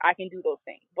express. I can do those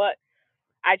things. But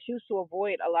I choose to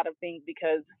avoid a lot of things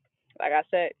because, like I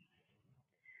said,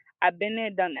 I've been there,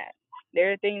 done that.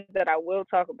 There are things that I will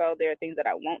talk about. There are things that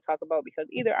I won't talk about because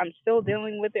either I'm still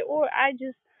dealing with it or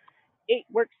it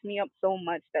works me up so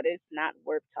much that it's not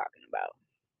worth talking about.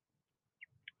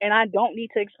 And I don't need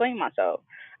to explain myself.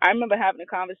 I remember having a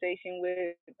conversation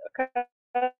with a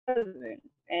cousin,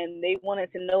 and they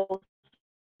wanted to know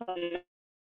some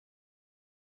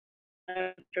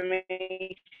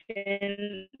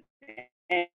information,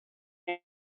 and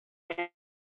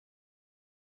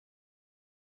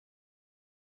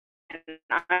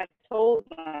I told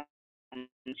them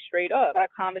straight up, that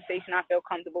conversation I feel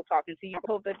comfortable talking to you. I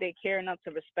hope that they care enough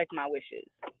to respect my wishes.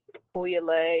 Pull your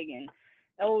leg and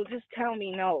oh, just tell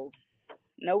me no.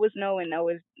 No is no, and no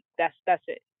is that's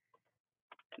it.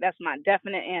 That's my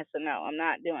definite answer. No, I'm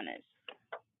not doing this.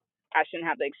 I shouldn't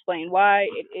have to explain why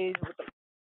it is what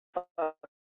the fuck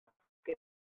it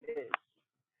is.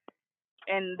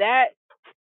 And that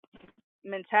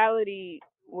mentality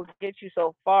will get you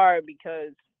so far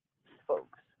because,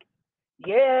 folks,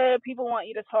 yeah, people want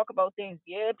you to talk about things.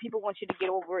 Yeah, people want you to get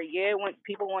over it. Yeah,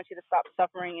 people want you to stop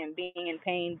suffering and being in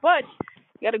pain. But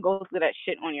you got to go through that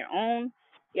shit on your own.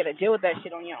 You got to deal with that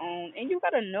shit on your own. And you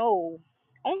got to know,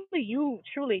 only you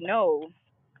truly know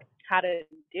how to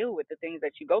deal with the things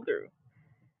that you go through.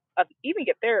 Even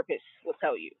your therapist will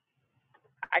tell you,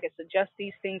 I can suggest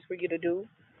these things for you to do,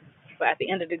 but at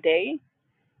the end of the day,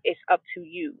 it's up to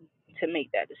you to make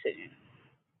that decision.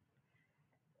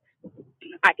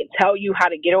 I can tell you how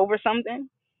to get over something.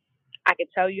 I can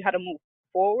tell you how to move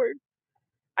forward.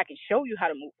 I can show you how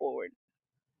to move forward,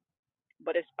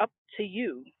 but it's up to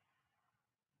you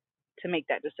to make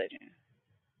that decision.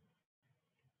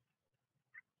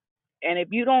 And if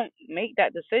you don't make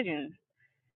that decision,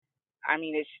 I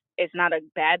mean, it's not a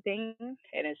bad thing,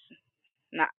 and it's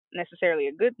not necessarily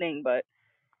a good thing, but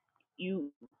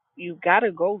you you got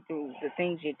to go through the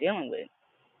things you're dealing with.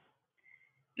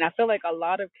 And I feel like a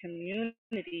lot of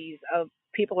communities of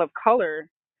people of color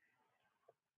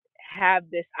have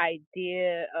this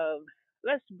idea of,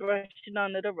 let's brush it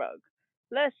under the rug.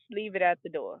 Let's leave it at the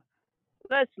door.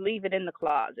 Let's leave it in the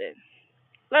closet.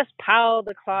 Let's pile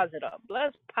the closet up.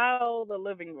 Let's pile the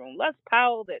living room. Let's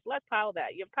pile this. Let's pile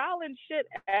that. You're piling shit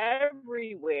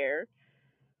everywhere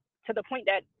to the point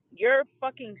that your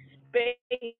fucking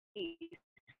space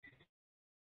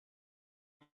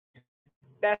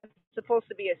that's supposed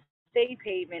to be a safe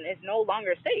haven is no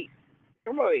longer safe.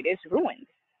 Right, it's ruined.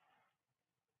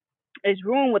 It's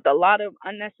ruined with a lot of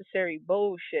unnecessary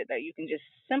bullshit that you can just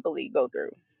simply go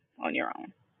through on your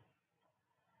own.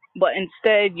 But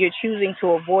instead, you're choosing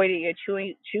to avoid it.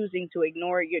 You're choosing to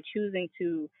ignore it. You're choosing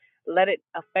to let it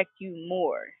affect you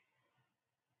more.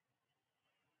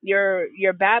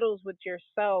 Your battles with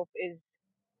yourself is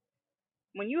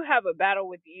when you have a battle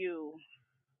with you,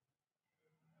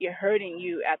 you're hurting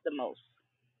you at the most.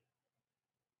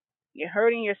 You're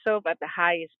hurting yourself at the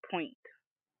highest point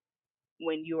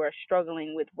when you are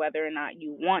struggling with whether or not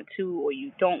you want to or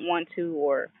you don't want to,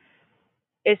 or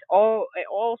it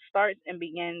all starts and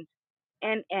begins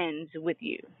and ends with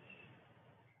you.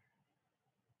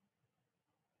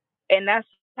 And that's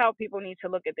how people need to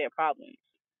look at their problems.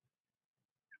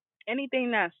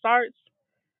 Anything that starts,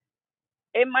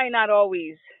 it might not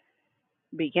always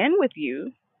begin with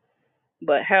you,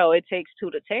 but hell, it takes two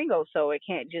to tango, so it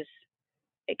can't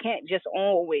just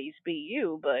always be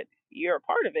you, but you're a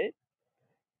part of it.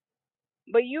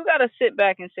 But you got to sit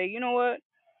back and say, you know what?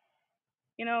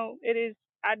 It is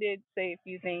I did say a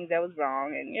few things that was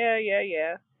wrong, and yeah, yeah,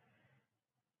 yeah.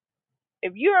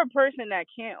 If you're a person that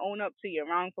can't own up to your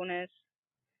wrongfulness,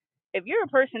 if you're a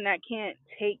person that can't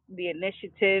take the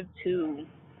initiative to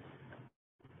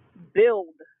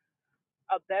build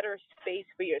a better space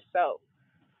for yourself,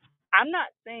 I'm not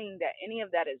saying that any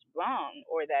of that is wrong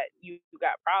or that you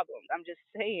got problems. I'm just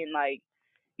saying, like,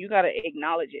 you got to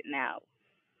acknowledge it now.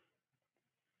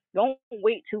 Don't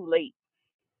wait too late.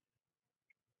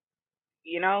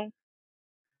 You know,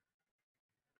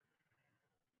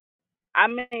 I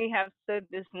may have said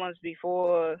this once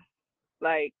before,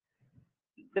 like,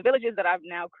 the villages that I've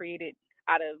now created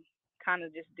out of kind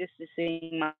of just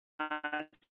distancing myself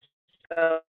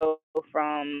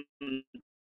from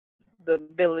the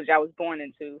village I was born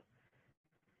into,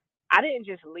 I didn't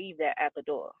just leave that at the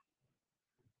door.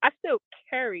 I still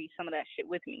carry some of that shit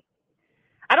with me.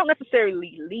 I don't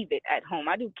necessarily leave it at home.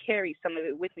 I do carry some of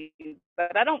it with me,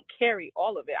 but I don't carry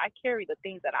all of it. I carry the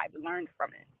things that I've learned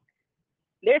from it.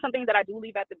 There's some things that I do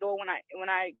leave at the door when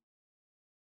I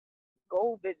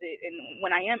go visit and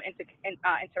when I am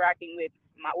interacting with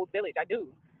my old village. I do.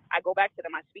 I go back to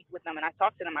them. I speak with them and I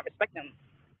talk to them. I respect them.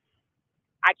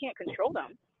 I can't control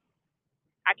them.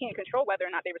 I can't control whether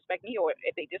or not they respect me or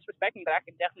if they disrespect me, but I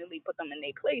can definitely put them in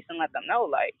their place and let them know,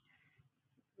 like,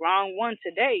 wrong one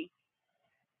today.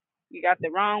 You got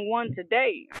the wrong one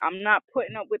today. I'm not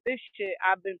putting up with this shit.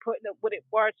 I've been putting up with it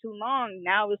far too long.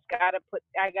 Now I gotta put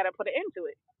an end to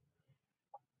it.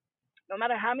 No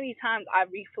matter how many times I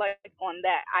reflect on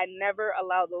that, I never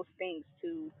allow those things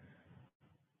to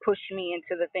push me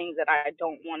into the things that I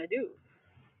don't want to do.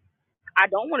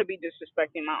 I don't want to be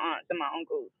disrespecting my aunts and my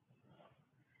uncles.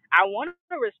 I want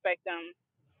to respect them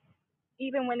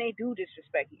even when they do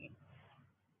disrespect me.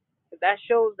 That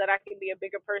shows that I can be a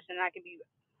bigger person. I can be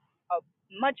a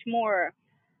much more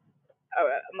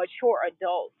mature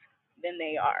adult than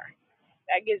they are.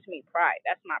 That gives me pride.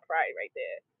 That's my pride right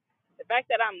there. The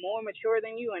fact that I'm more mature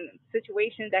than you in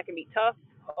situations that can be tough,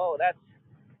 oh, that's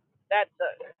a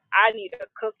I need a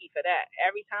cookie for that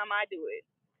every time I do it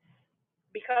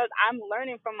because I'm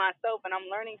learning from myself and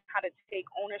I'm learning how to take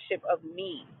ownership of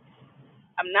me.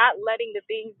 I'm not letting the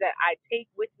things that I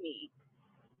take with me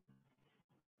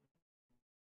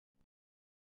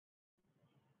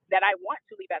that I want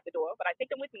to leave at the door, but I take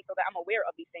them with me so that I'm aware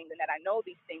of these things and that I know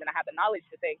these things and I have the knowledge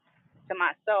to say to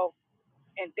myself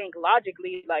and think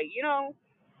logically, like, yeah,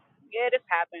 this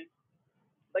happened,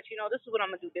 but this is what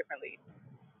I'm gonna do differently.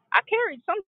 I carry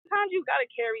sometimes you gotta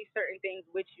carry certain things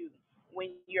with you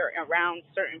when you're around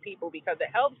certain people because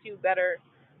it helps you better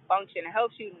function. It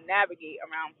helps you navigate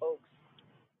around folks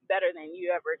better than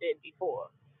you ever did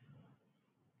before.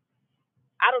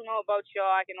 I don't know about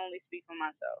y'all. I can only speak for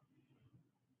myself.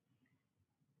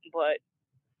 But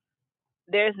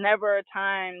there's never a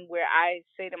time where I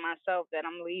say to myself that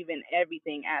I'm leaving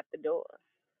everything at the door.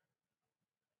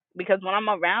 Because when I'm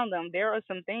around them, there are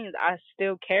some things I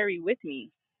still carry with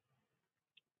me.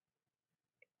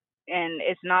 And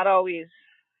it's not always,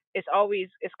 it's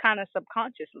kind of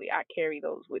subconsciously I carry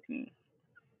those with me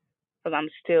because I'm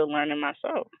still learning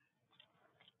myself.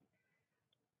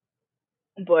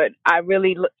 But I've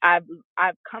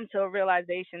come to a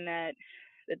realization that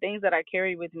the things that I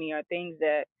carry with me are things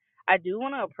that I do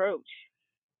want to approach.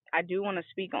 I do want to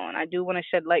speak on. I do want to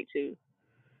shed light to.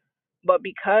 But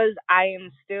because I am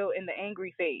still in the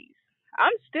angry phase,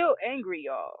 I'm still angry,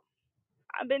 y'all.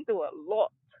 I've been through a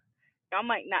lot. Y'all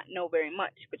might not know very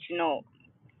much, but you know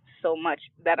so much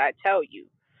that I tell you.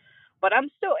 But I'm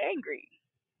still angry.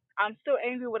 I'm still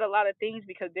angry with a lot of things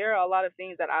because there are a lot of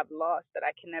things that I've lost that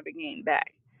I can never gain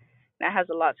back. That has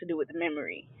a lot to do with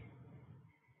memory.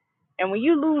 And when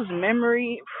you lose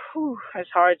memory, whew, it's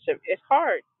hard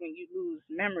when you lose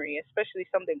memory, especially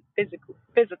something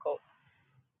physical.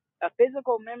 A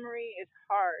physical memory is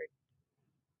hard.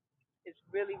 It's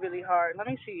really, really hard. Let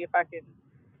me see if I can.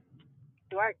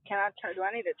 Do I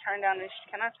need to turn down this?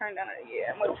 Can I turn down?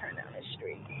 Yeah, I'm gonna turn down this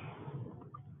street.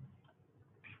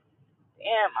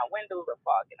 Damn, my windows are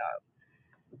fogging up.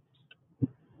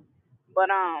 But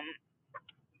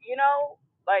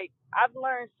like I've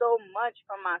learned so much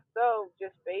from myself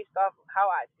just based off of how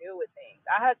I deal with things.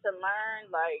 I had to learn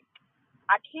like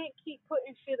I can't keep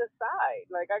putting shit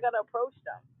aside. Like I gotta approach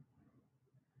them,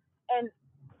 and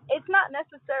it's not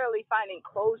necessarily finding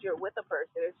closure with a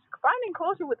person. It's finding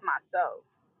closure with myself.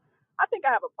 I think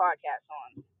I have a podcast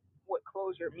on what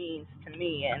closure means to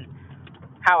me and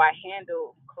how I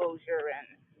handle closure and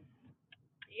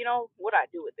what I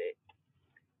do with it.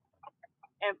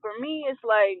 And for me, it's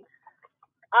like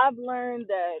I've learned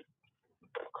that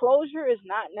closure is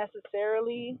not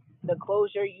necessarily the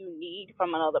closure you need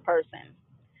from another person.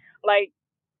 Like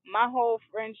my whole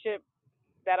friendship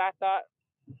that I thought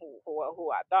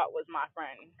who I thought was my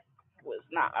friend was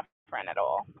not a friend at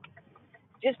all.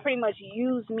 Just pretty much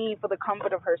used me for the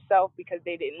comfort of herself because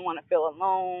they didn't want to feel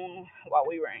alone while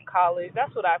we were in college.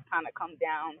 That's what I've kind of come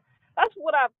down. That's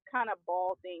what I've kind of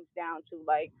boiled things down to.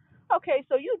 Like, okay,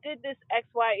 so you did this X,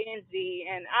 Y, and Z,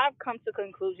 and I've come to the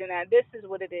conclusion that this is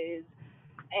what it is.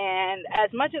 And as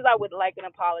much as I would like an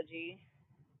apology,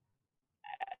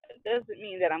 it doesn't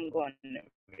mean that I'm going to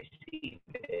receive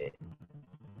it.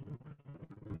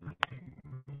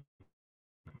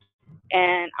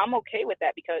 And I'm okay with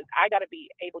that because I got to be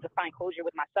able to find closure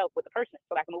with myself, with the person,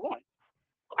 so that I can move on.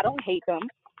 I don't hate them.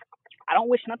 I don't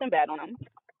wish nothing bad on them.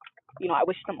 I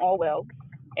wish them all well,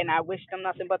 and I wish them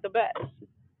nothing but the best.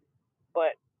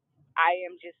 But I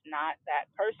am just not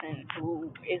that person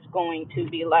who is going to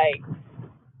be like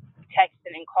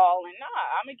texting and calling. Nah,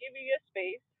 I'm gonna give you your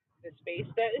space, the space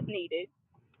that is needed,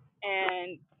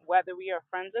 and whether we are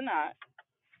friends or not,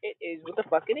 it is what the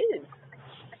fuck it is.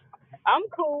 I'm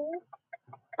cool,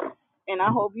 and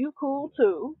I hope you cool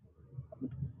too.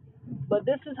 But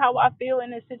this is how I feel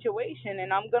in this situation,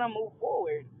 and I'm gonna move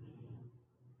forward.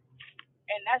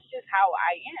 And that's just how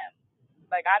I am.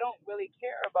 Like I don't really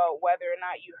care about whether or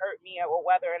not you hurt me or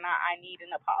whether or not I need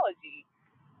an apology.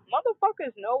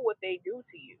 Motherfuckers know what they do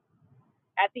to you.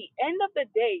 At the end of the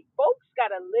day, folks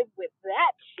gotta live with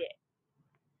that shit.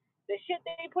 The shit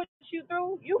they put you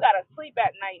through, you gotta sleep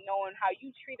at night knowing how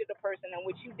you treated a person and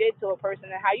what you did to a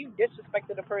person and how you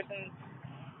disrespected a person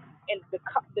and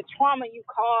the trauma you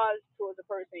caused towards a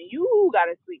person. You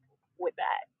gotta sleep with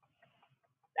that.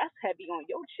 That's heavy on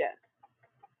your chest.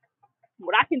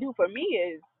 What I can do for me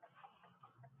is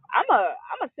I'm a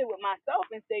sit with myself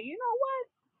and say, you know what?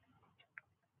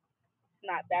 It's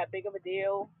not that big of a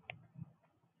deal.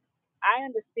 I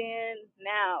understand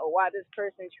now why this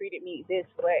person treated me this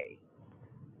way.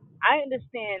 I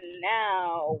understand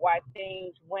now why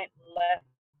things went left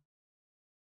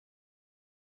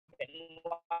and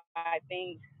why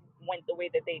things went the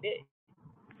way that they did.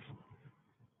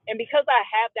 And because I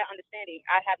have that understanding,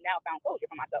 I have now found closure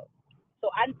for myself. So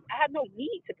I have no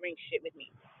need to bring shit with me.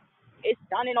 It's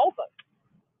done and over.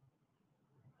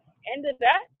 End of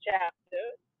that chapter.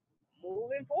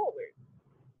 Moving forward.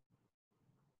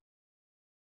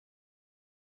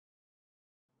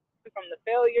 From the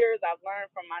failures, I've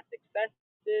learned from my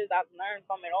successes, I've learned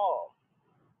from it all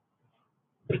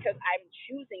because I'm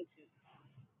choosing to.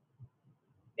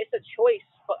 It's a choice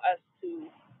for us to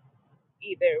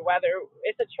whether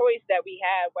it's a choice that we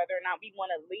have whether or not we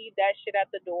want to leave that shit at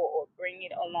the door or bring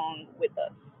it along with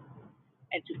us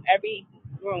into every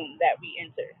room that we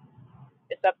enter.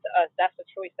 It's up to us. That's the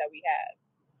choice that we have.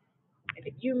 And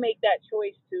if you make that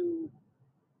choice to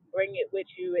bring it with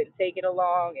you and take it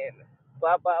along and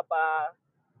blah, blah, blah.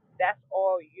 That's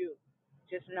all you.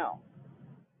 Just know.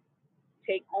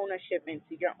 Take ownership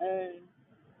into your own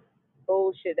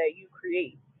bullshit that you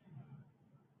create.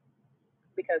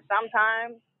 Because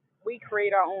sometimes we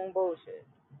create our own bullshit.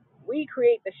 We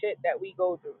create the shit that we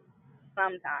go through.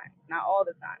 Sometimes. Not all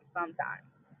the time. Sometimes.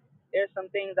 There's some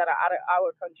things that are out of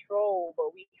our control,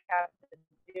 but we have to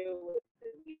deal with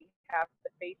it. We have to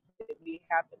face it. We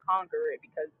have to conquer it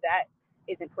because that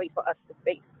isn't place for us to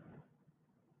face.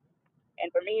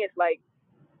 And for me, it's like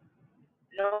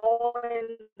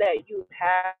knowing that you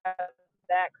have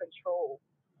that control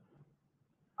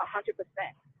 100%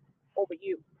 over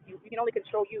you. You can only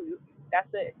control you.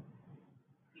 That's it.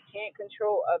 You can't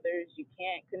control others. You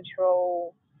can't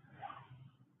control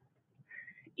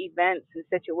events and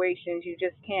situations. You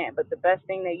just can't. But the best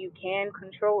thing that you can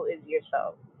control is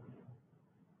yourself.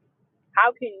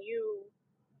 How can you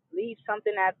leave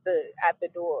something at the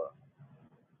door,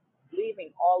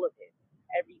 leaving all of it,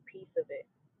 every piece of it,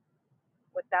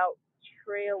 without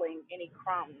trailing any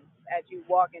crumbs as you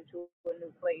walk into a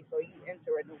new place or you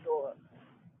enter a new door?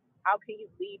 How can you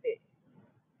leave it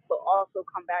but also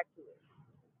come back to it?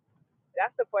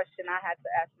 That's the question I had to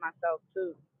ask myself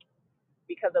too,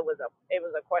 because it was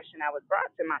a question I was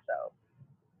brought to myself,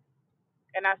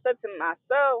 and I said to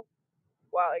myself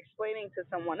while explaining to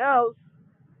someone else,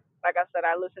 like I said,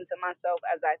 I listen to myself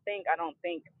as I think. I don't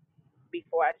think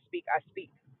before I speak. I speak,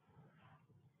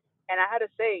 and I had to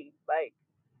say, like,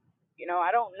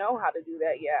 I don't know how to do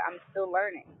that yet. I'm still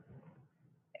learning.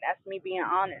 And that's me being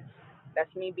honest.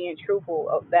 That's me being truthful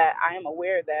of that. I am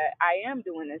aware that I am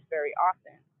doing this very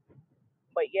often.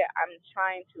 But yet I'm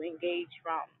trying to engage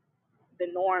from the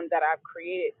norm that I've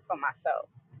created for myself.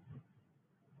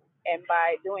 And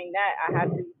by doing that, I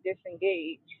have to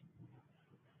disengage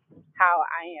how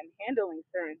I am handling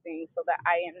certain things so that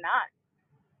I am not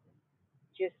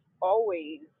just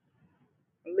always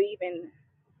leaving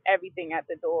everything at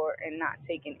the door and not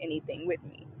taking anything with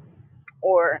me,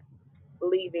 or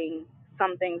leaving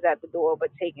some things at the door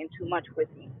but taking too much with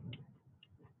me.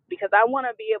 Because I want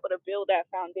to be able to build that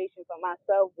foundation for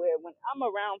myself where when I'm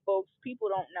around folks, people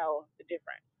don't know the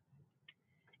difference.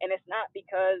 And it's not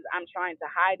because I'm trying to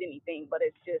hide anything, but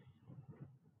it's just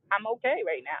I'm okay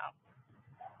right now.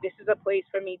 This is a place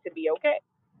for me to be okay.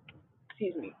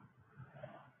 Excuse me.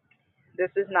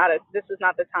 This is not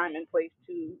the time and place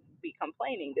to be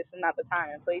complaining. This is not the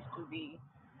time and place to be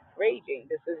raging.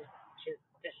 This is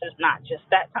not just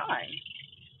that time.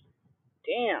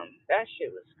 Damn, that shit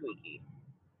was squeaky.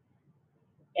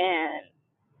 And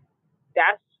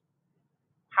that's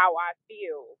how I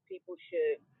feel people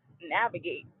should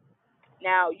navigate.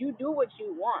 Now, you do what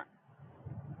you want,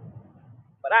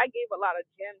 but I gave a lot of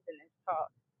gems in this talk.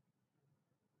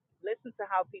 Listen to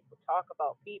how people talk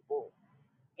about people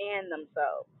and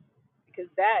themselves, because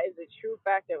that is a true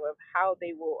factor of how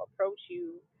they will approach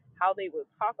you, how they will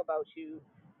talk about you,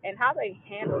 and how they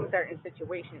handle certain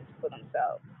situations for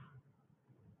themselves.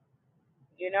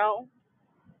 You know,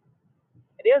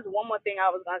 there's one more thing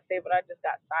I was going to say, but I just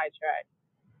got sidetracked.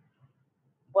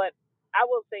 But I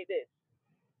will say this: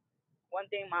 one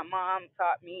thing my mom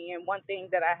taught me, and one thing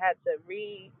that I had to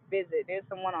revisit. There's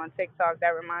someone on TikTok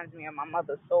that reminds me of my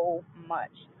mother so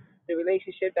much. The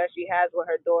relationship that she has with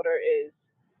her daughter is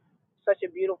such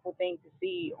a beautiful thing to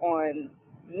see on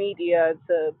media,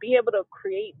 to be able to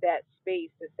create that space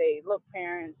to say, look,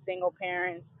 parents, single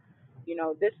parents,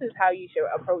 this is how you should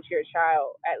approach your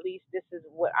child. At least this is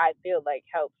what I feel like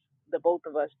helps the both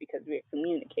of us because we're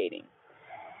communicating.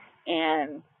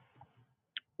 And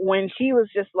when she was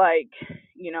just like,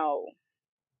 you know,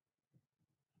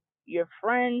 your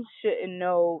friends shouldn't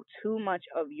know too much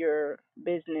of your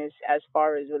business as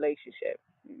far as relationship.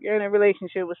 If you're in a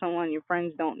relationship with someone, your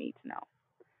friends don't need to know.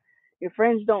 Your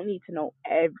friends don't need to know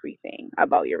everything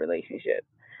about your relationship.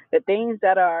 The things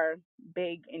that are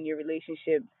big in your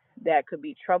relationship that could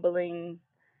be troubling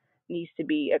needs to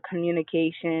be a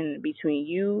communication between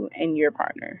you and your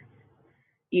partner.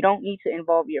 You don't need to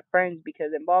involve your friends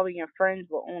because involving your friends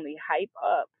will only hype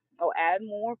up or add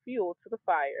more fuel to the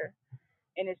fire,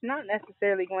 and it's not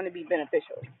necessarily going to be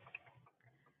beneficial.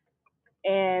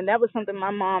 And that was something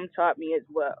my mom taught me as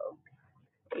well.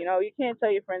 You can't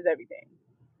tell your friends everything.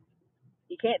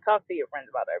 You can't talk to your friends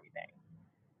about everything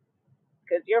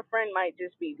because your friend might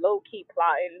just be low key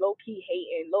plotting, low key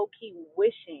hating, low key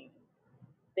wishing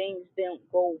things didn't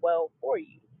go well for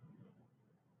you.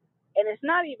 And it's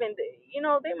not even,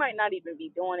 they might not even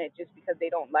be doing it just because they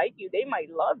don't like you. They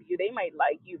might love you, they might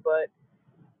like you, but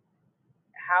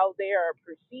how they are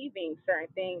perceiving certain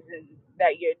things and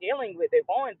that you're dealing with, they're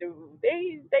going through,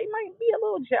 they might be a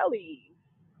little jelly.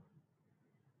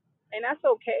 And that's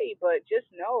okay, but just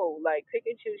know, like, pick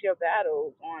and choose your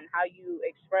battles on how you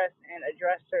express and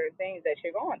address certain things that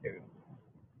you're going through.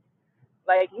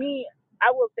 Like me,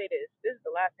 I will say this. This is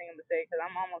the last thing I'm gonna say because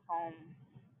I'm almost home,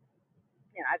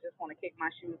 and I just want to kick my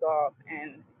shoes off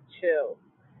and chill.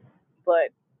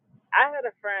 But I had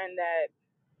a friend that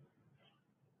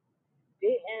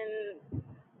didn't.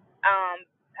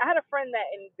 I had a friend that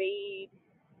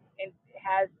and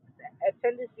has a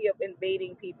tendency of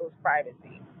invading people's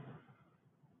privacy,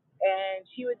 and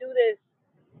she would do this.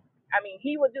 I mean,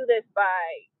 he would do this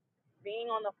by being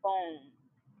on the phone,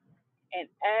 and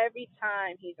every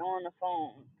time he's on the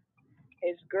phone,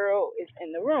 his girl is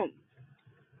in the room,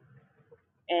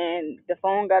 and the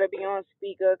phone got to be on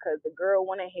speaker because the girl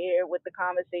want to hear what the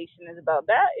conversation is about.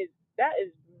 That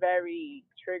is very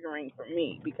triggering for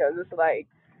me because it's like,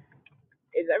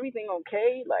 is everything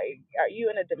okay? Like, are you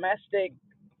in a domestic?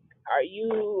 Are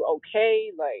you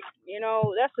okay? Like,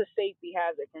 that's a safety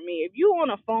hazard for me. If you on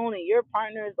a phone and your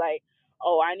partner is like,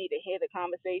 oh, I need to hear the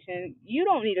conversation, you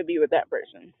don't need to be with that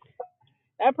person.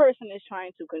 That person is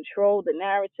trying to control the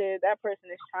narrative. That person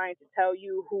is trying to tell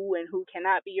you who and who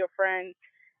cannot be your friend.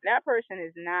 That person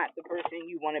is not the person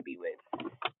you want to be with.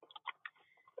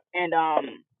 And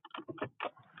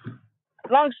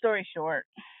long story short,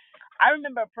 I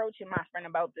remember approaching my friend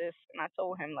about this, and I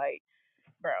told him like,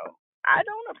 bro, I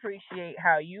don't appreciate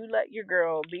how you let your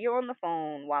girl be on the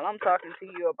phone while I'm talking to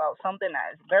you about something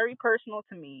that is very personal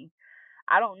to me.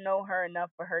 I don't know her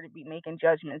enough for her to be making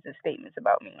judgments and statements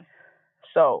about me.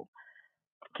 So,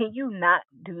 can you not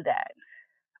do that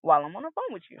while I'm on the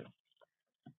phone with you?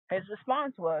 His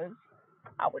response was,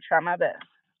 I would try my best.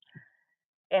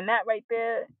 And that right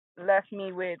there left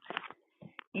me with,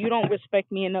 you don't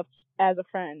respect me enough as a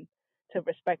friend to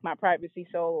respect my privacy,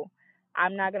 so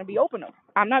I'm not gonna be open.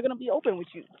 I'm not gonna be open with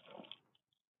you.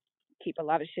 Keep a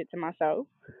lot of shit to myself.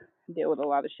 Deal with a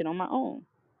lot of shit on my own.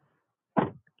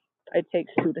 It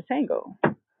takes two to tango.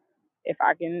 If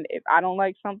I don't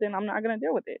like something, I'm not gonna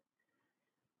deal with it.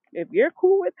 If you're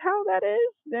cool with how that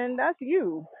is, then that's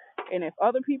you. And if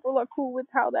other people are cool with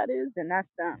how that is, then that's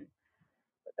them.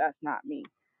 But that's not me.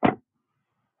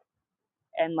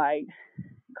 And like,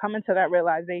 coming to that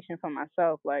realization for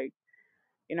myself, like,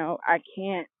 I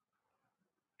can't.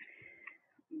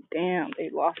 Damn,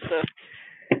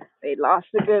 they lost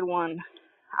a good one.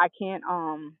 I can't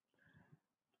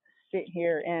sit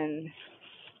here and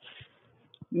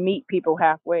meet people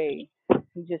halfway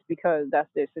just because that's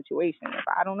their situation. If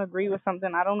I don't agree with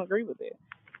something, I don't agree with it.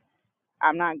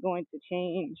 I'm not going to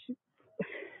change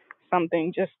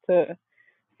something just to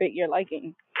fit your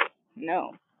liking.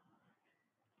 No,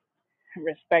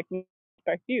 respect me,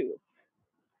 respect you.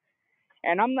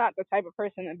 And I'm not the type of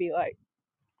person to be like,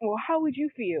 well, how would you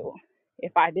feel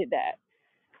if I did that?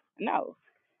 No,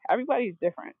 everybody's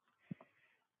different.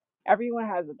 Everyone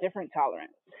has a different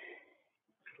tolerance.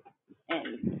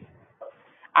 And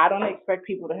I don't expect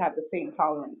people to have the same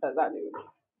tolerance as I do.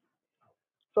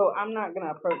 So I'm not going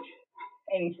to approach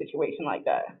any situation like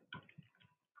that.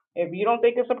 If you don't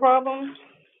think it's a problem,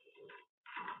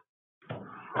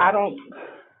 I don't,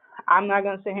 I'm not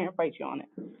going to sit here and fight you on it.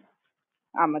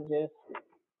 I'm going to just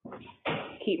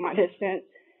keep my distance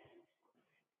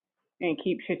and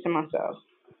keep shit to myself.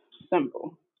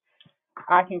 Simple.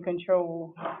 I can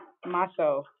control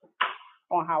myself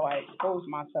on how I expose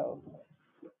myself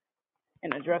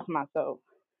and address myself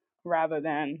rather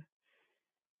than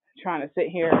trying to sit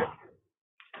here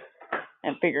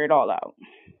and figure it all out.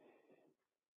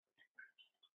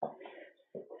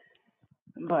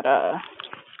 But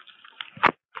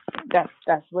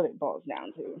that's what it boils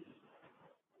down to.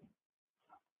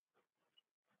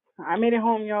 I made it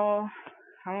home, y'all.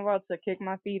 I'm about to kick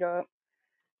my feet up,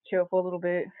 chill for a little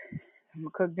bit. I'm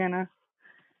gonna cook dinner.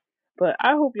 But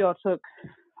I hope y'all took.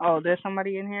 Oh, there's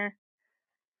somebody in here.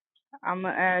 I'm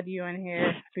gonna add you in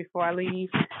here before I leave,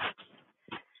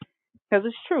 cause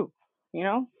it's true. You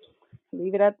know,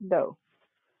 leave it at the door.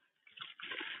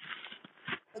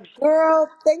 Girl,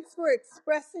 thanks for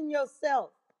expressing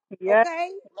yourself. Yes,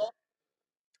 Okay?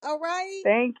 All right?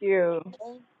 thank you.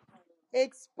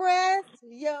 Express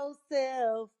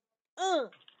yourself. Uh,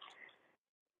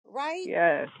 right?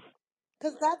 Yes,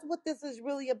 Because that's what this is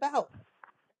really about.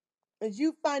 Is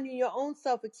you finding your own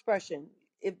self-expression.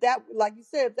 If that, like you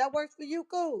said, if that works for you,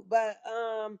 cool. But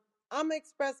I'm gonna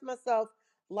express myself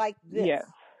like this. yes.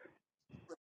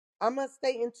 I'm gonna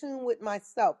stay in tune with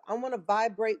myself. I'm gonna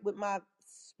vibrate with my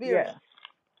Yes. spirit.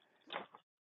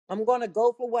 I'm gonna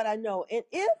go for what I know. And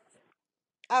if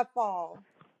I fall,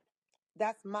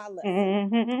 that's my lesson.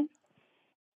 Mhm.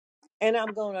 And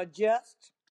I'm going to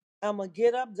adjust. I'm going to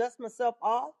get up, dust myself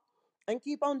off, and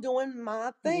keep on doing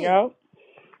my thing, Yep.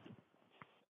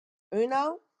 you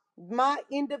know, my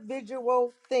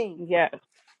individual thing. Yes.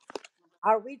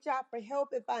 I'll reach out for help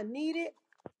if I need it,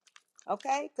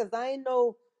 okay? Because I ain't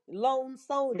no lone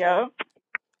soldier. Yep.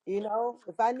 You know,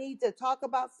 if I need to talk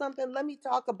about something, let me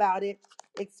talk about it,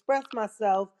 express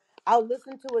myself. I'll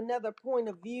listen to another point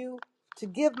of view to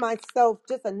give myself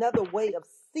just another way of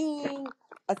seeing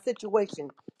a situation.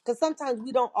 Because sometimes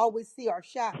we don't always see our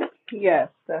shadow. Yes,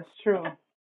 that's true.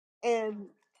 And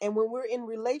when we're in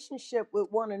relationship with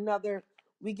one another,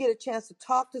 we get a chance to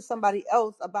talk to somebody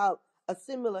else about a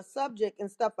similar subject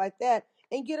and stuff like that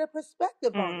and get a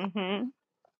perspective on it. Mhm.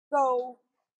 So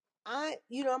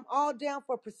I'm all down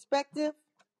for perspective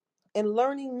and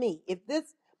learning me. If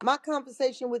this my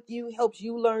conversation with you helps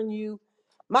you learn you,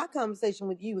 my conversation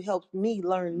with you helps me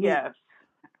learn me. Yes.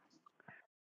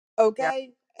 Yep.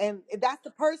 Okay? And that's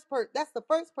the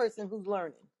first person who's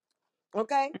learning.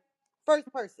 Okay?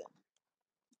 First person.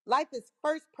 Life is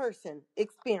first person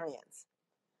experience.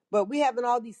 But we having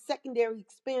all these secondary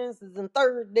experiences and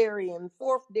thirdary and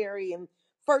fourthary and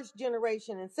first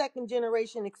generation and second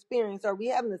generation experience. Are we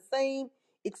having the same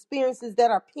experiences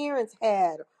that our parents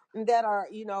had and that our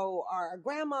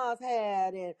grandmas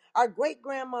had and our great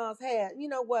grandmas had? You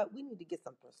know what? We need to get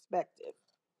some perspective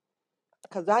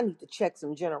because I need to check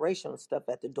some generational stuff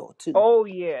at the door too. Oh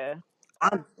yeah.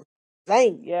 I'm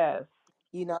saying, Yes.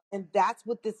 and that's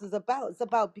what this is about. It's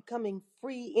about becoming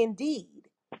free indeed.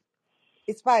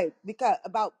 It's right because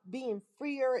about being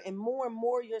freer and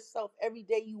more yourself every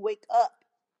day you wake up,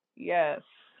 Yes.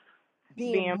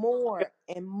 being Being. more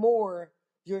and more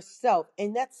yourself.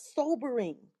 And that's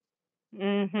sobering.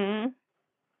 Mhm.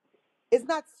 It's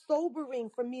not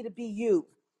sobering for me to be you,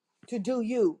 to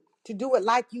do it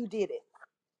like you did it.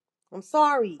 I'm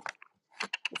sorry.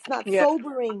 It's not Yes.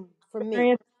 sobering for me.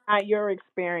 Experience not your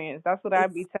experience. That's what I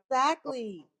be telling people.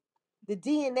 Exactly. The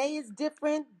DNA is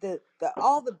different. The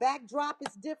all the backdrop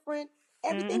is different.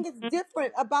 Everything is Mhm.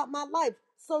 different about my life.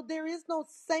 So there is no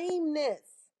sameness.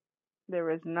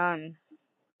 There is none.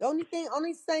 The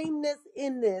only sameness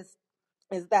in this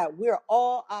is that we're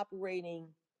all operating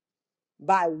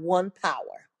by one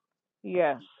power.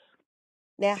 Yes.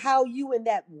 Now, how you and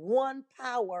that one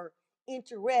power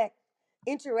interact,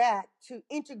 interact to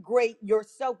integrate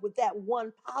yourself with that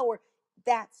one power,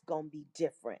 that's gonna be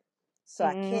different. So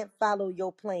I Mm. can't follow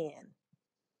your plan.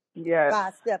 Yes.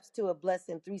 5 steps to a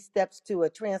blessing, 3 steps to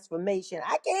a transformation.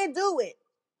 I can't do it.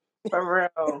 For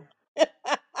real.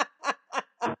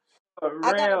 For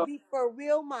I gotta real. be for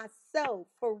real myself.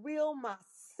 For real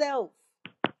myself.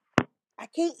 I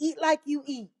can't eat like you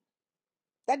eat.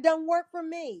 That doesn't work for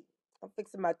me. I'm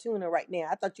fixing my tuna right now.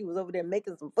 I thought you was over there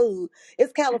making some food.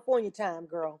 It's California time,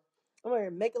 girl. I'm over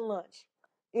here making lunch.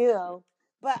 You know.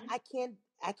 But I can't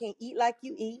eat like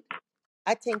you eat.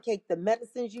 I can't take the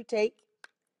medicines you take.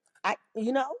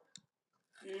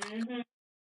 Mhm.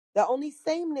 The only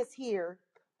sameness here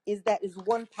is that is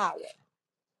one power.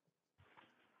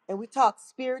 And we talk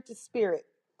spirit to spirit,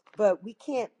 but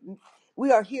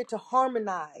we are here to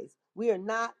harmonize. We are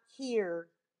not here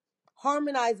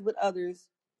harmonize with others,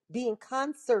 be in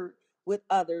concert with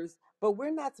others, but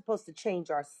we're not supposed to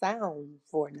change our sound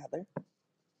for another.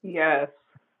 Yes.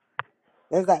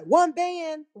 It's like one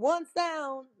band, one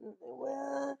sound.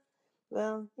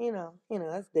 Well,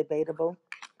 that's debatable.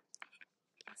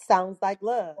 Sounds like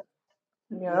love.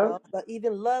 Yep. But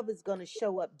even love is going to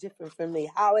show up different for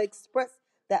me. How I express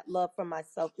that love for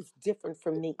myself is different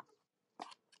from me,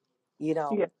 you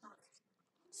know. Yeah.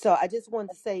 So I just wanted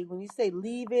to say, when you say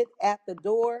leave it at the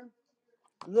door,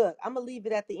 look, I'm gonna leave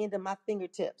it at the end of my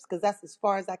fingertips because that's as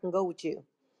far as I can go with you.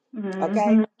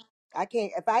 Okay, Mhm. I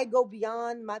can't. If I go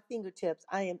beyond my fingertips,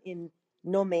 I am in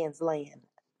no man's land.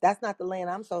 That's not the land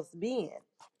I'm supposed to be in.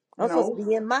 I'm supposed to No.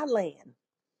 be in my land,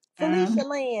 Felicia Mhm.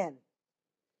 land.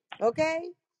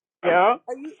 Okay, Yep.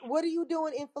 are you? What are you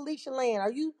doing in Felicia land?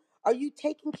 Are you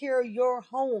taking care of your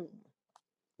home,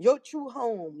 your true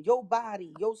home, your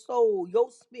body, your soul,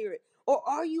 your spirit, or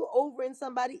are you over in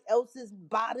somebody else's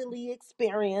bodily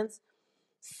experience,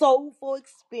 soulful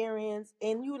experience,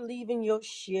 and you're leaving your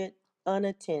shit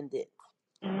unattended?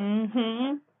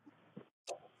 Mhm.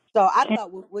 So I And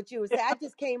thought what you were saying. I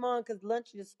just came on because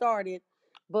lunch just started,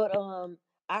 but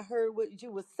I heard what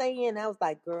you were saying. I was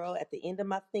like, girl, at the end of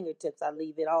my fingertips, I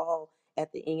leave it all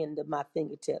at the end of my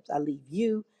fingertips. I leave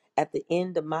you at the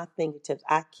end of my fingertips.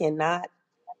 I cannot.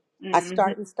 I mhm.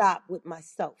 start and stop with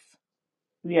myself,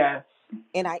 Yes.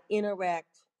 and I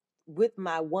interact with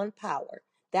my one power.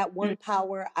 That one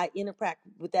power, I interact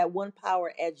with that one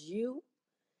power as you,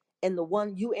 and the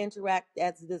one you interact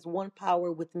as this one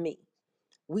power with me.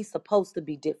 We supposed to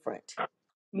be different.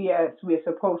 Yes, we're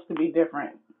supposed to be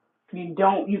different.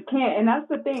 You can't, and that's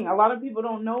the thing. A lot of people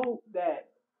don't know that.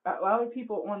 A lot of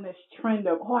people on this trend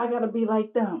of, oh, I gotta be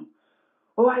like them.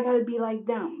 Oh, I gotta be like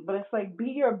them. But it's like,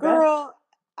 be your Girl,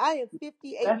 I am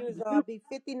 58 best years old. you. I'll be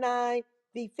 59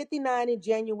 in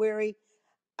January.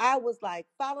 I was like,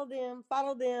 follow them,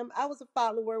 follow them. I was a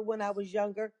follower when I was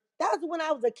younger. That was when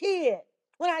I was a kid,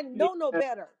 when I didn't Yeah, know no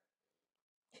better.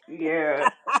 yeah,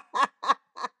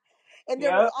 And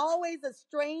there was yep, always a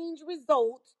strange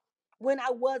result when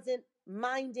I wasn't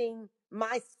minding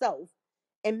myself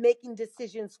and making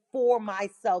decisions for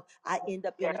myself. I end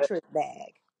up in a yeah, trick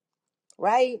bag,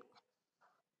 right?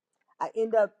 I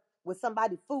end up with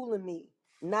somebody fooling me,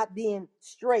 not being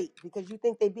straight because you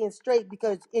think they being straight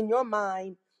because in your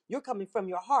mind, you're coming from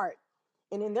your heart.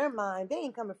 And in their mind, they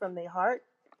ain't coming from their heart.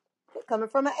 They're coming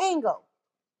from an angle.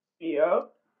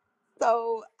 yep,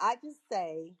 So I just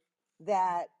say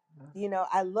that,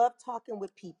 I love talking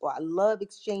with people. I love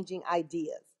exchanging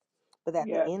ideas. But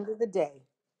at the yeah, end of the day,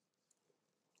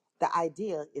 the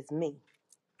idea is me.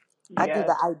 I do yes.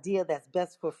 the idea that's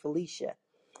best for Felicia.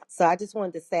 So I just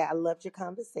wanted to say I loved your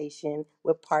conversation,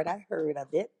 what part I heard of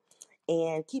it,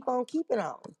 and keep on keeping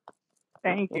on.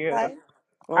 Thank you. Okay?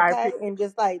 I Okay? appreciate. And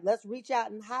just like, let's reach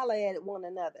out and holler at one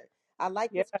another. I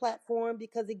like Yeah. this platform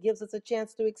because it gives us a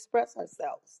chance to express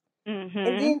ourselves.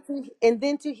 And Mhm.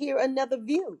 then to hear another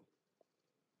view,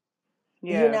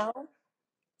 you Yes. know?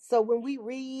 So when we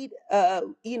read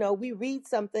we read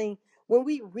something, when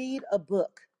we read a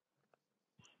book,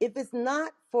 if it's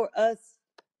not for us,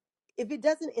 if it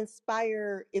doesn't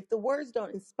inspire, if the words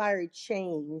don't inspire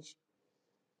change,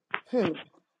 hmm,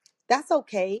 that's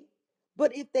okay.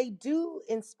 But if they do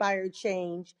inspire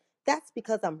change, that's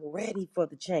because I'm ready for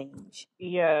the change,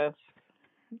 Yes.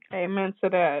 Amen to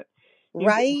that. You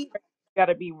right? got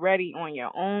to be ready on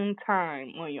your own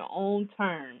time, on your own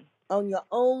terms. On your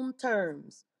own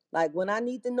terms. Like when I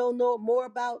need to know more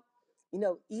about,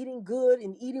 eating good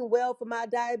and eating well for my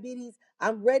diabetes,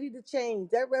 I'm ready to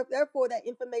change. Therefore, that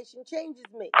information changes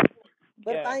me.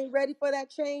 But if Yes. I ain't ready for that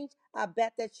change, I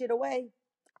bat that shit away.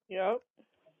 Yep.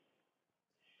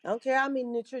 I don't care how many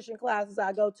nutrition classes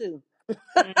I go to.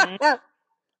 Mhm.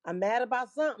 I'm mad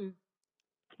about something.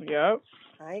 Yep.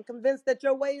 I ain't convinced that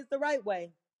your way is the right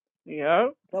way.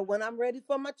 Yep. But when I'm ready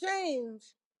for my change,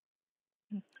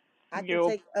 I can You.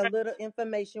 take a little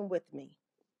information with me.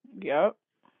 Yep.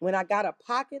 When I got a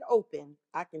pocket open,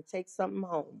 I can take something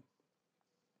home.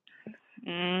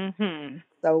 Mhm.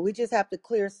 So we just have to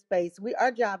clear space.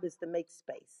 Our job is to make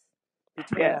space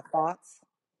between Yeah. our thoughts,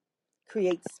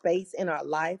 create space in our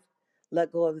life,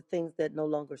 let go of the things that no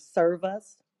longer serve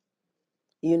us,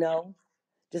 you know.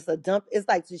 Just a dump. It's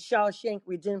like the Shawshank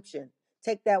Redemption.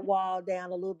 Take that wall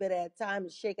down a little bit at a time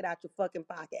and shake it out your fucking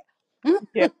pocket.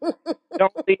 Yeah.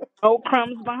 Don't leave no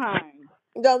crumbs behind.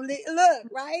 Look,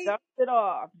 right? Dust it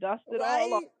off. Dust it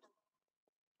all off. Right?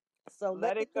 So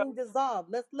Let let the it go. thing dissolve.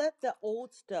 Let's let the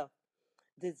old stuff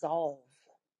dissolve.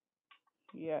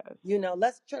 Yes.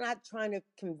 Let's try not trying to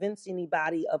convince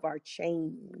anybody of our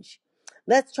change.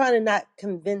 Let's try to not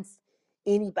convince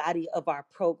anybody of our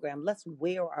program. Let's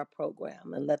wear our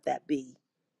program and let that be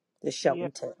the show Yeah.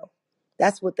 and tell.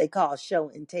 That's what they call show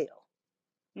and tell,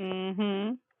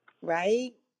 Mhm.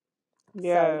 right?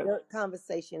 So Yes. your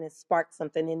conversation has sparked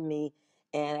something in me.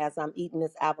 And as I'm eating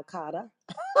this avocado,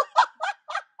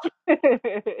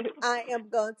 I am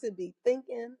going to be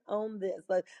thinking on this.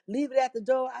 Like, leave it at the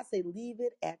door. I say, leave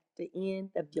it at the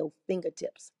end of your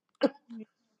fingertips.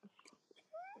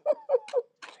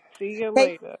 See you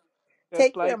Take later. Just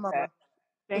take care, like that. Mama.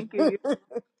 Thank you.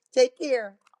 Take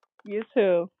care. You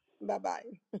too. Bye bye.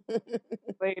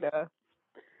 Later.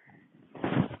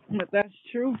 But that's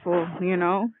truthful, you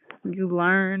know. You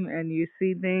learn and you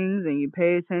see things and you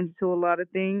pay attention to a lot of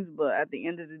things, but at the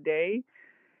end of the day,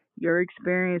 your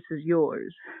experience is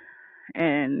yours.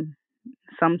 And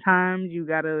sometimes you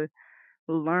gotta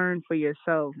learn for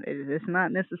yourself. It's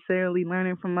not necessarily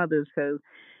learning from others, because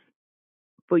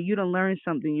for you to learn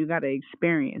something, you gotta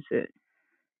experience it.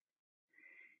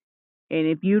 And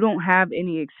if you don't have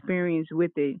any experience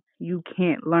with it, you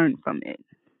can't learn from it.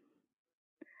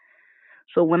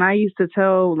 So when I used to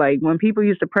tell, like, when people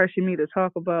used to pressure me to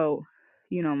talk about,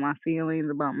 my feelings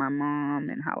about my mom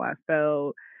and how I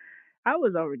felt, I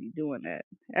was already doing that.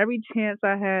 Every chance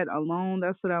I had alone,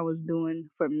 that's what I was doing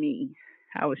for me.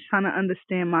 I was trying to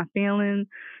understand my feelings,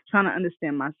 trying to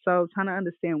understand myself, trying to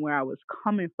understand where I was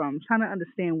coming from, trying to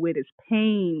understand where this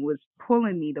pain was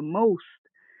pulling me the most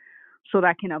so that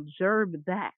I can observe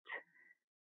that.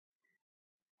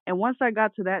 And once I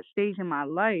got to that stage in my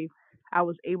life, I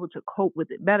was able to cope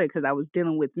with it better because I was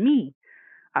dealing with me.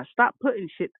 I stopped putting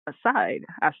shit aside.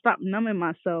 I stopped numbing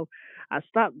myself. I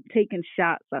stopped taking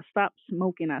shots. I stopped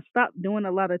smoking. I stopped doing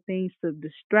a lot of things to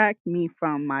distract me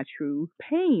from my true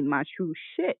pain, my true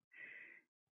shit.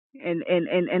 And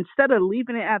instead of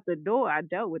leaving it at the door, I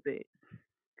dealt with it.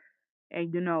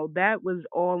 And that was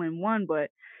all in one. But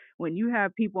when you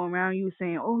have people around you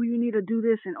saying, "Oh, you need to do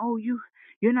this," and "Oh, you're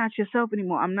not yourself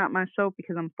anymore," I'm not myself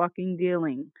because I'm fucking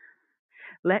dealing.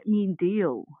 Let me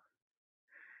deal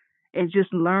and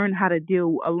just learn how to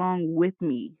deal along with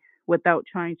me without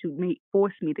trying to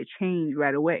force me to change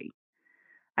right away.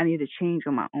 I need to change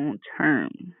on my own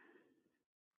terms.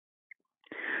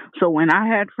 So when I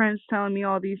had friends telling me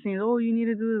all these things, "Oh, you need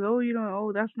to do this. Oh, you don't.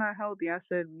 Oh, that's not healthy," I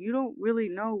said, "You don't really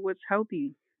know what's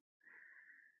healthy.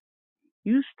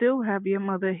 You still have your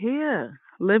mother here,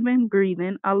 living,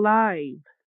 breathing, alive.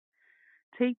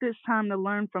 Take this time to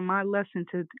learn from my lesson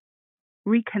to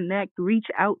reconnect, reach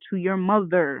out to your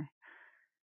mother,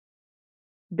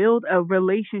 build a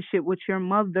relationship with your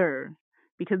mother.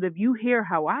 Because if you hear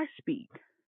how I speak,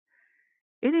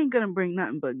 it ain't going to bring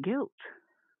nothing but guilt.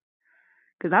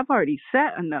 Because I've already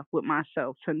sat enough with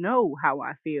myself to know how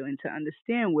I feel and to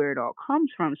understand where it all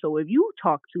comes from. So if you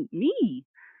talk to me,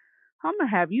 I'm going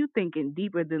to have you thinking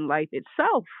deeper than life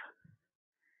itself.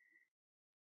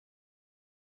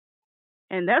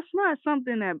 And that's not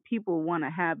something that people want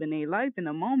to have in their life in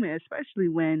a moment, especially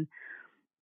when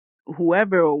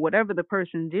whoever or whatever the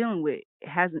person dealing with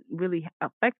hasn't really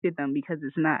affected them because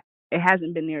it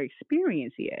hasn't been their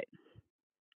experience yet.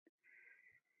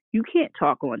 You can't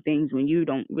talk on things when you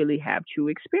don't really have true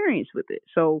experience with it.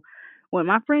 So when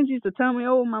my friends used to tell me,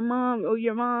 "Oh, my mom, oh,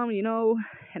 your mom,"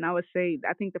 and I would say,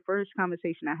 I think the first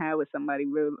conversation I had with somebody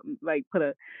really like put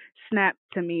a snap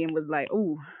to me and was like,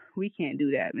 "Oh, we can't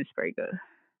do that, Miss Breaker,"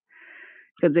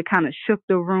 because it kind of shook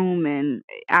the room, and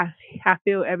I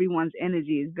feel everyone's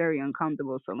energy is very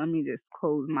uncomfortable. So let me just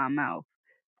close my mouth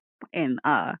and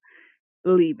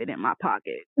leave it in my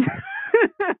pocket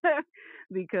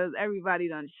because everybody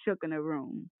done shook in the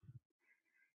room,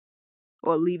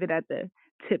 or leave it at the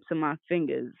tips of my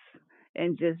fingers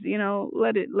and just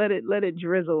let it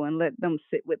drizzle and let them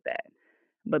sit with that.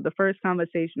 But the first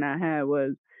conversation I had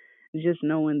was just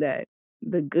knowing that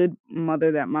the good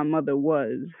mother that my mother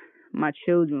was, my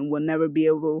children will never be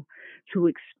able to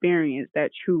experience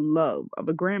that true love of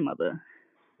a grandmother.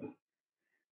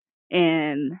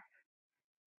 And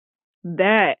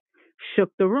that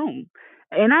shook the room.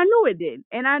 And I knew it did.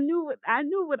 And I knew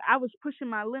what I was pushing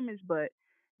my limits, but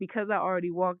because I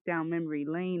already walked down memory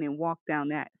lane and walked down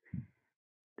that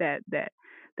that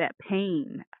that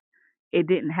pain, it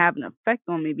didn't have an effect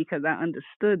on me because I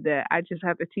understood that I just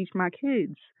have to teach my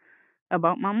kids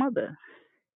about my mother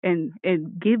and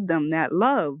give them that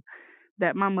love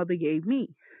that my mother gave me,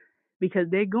 because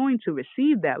they're going to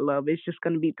receive that love. It's just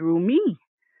going to be through me.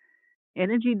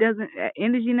 Energy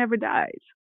never dies.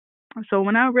 So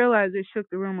when I realized it shook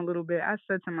the room a little bit, I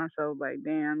said to myself, like,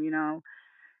 damn,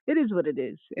 it is what it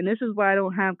is. And this is why I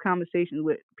don't have conversations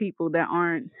with people that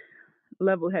aren't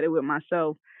level headed with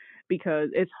myself, because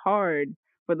it's hard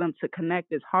for them to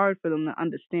connect. It's hard for them to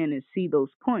understand and see those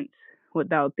points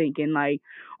without thinking like,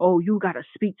 "Oh, you gotta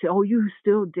speak to, oh, you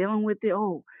still dealing with it,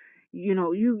 oh,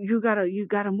 you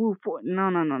gotta move forward." No,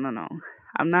 no, no, no, no.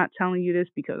 I'm not telling you this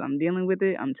because I'm dealing with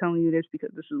it. I'm telling you this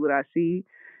because this is what I see.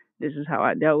 This is how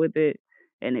I dealt with it.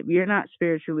 And if you're not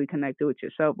spiritually connected with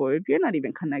yourself, or if you're not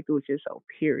even connected with yourself,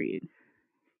 period,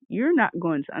 you're not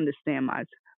going to understand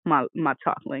my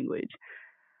talk language.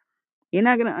 You're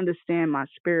not going to understand my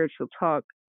spiritual talk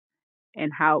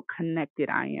and how connected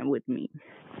I am with me.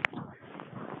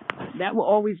 That will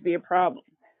always be a problem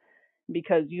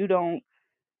because you don't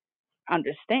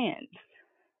understand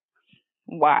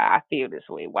why I feel this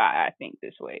way, why I think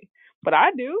this way. But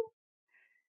I do.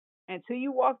 Until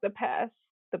you walk the path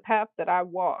that I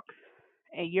walk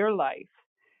in your life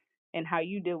and how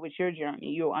you deal with your journey,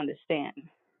 you'll understand.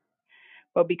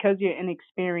 But because you're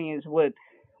inexperienced with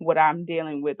what I'm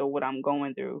dealing with or what I'm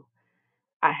going through,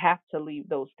 I have to leave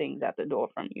those things at the door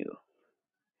from you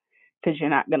because you're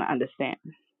not going to understand.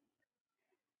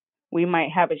 We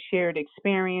might have a shared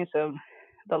experience of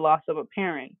the loss of a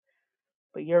parent,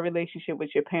 but your relationship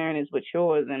with your parent is with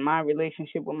yours, and my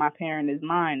relationship with my parent is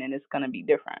mine, and it's going to be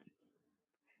different.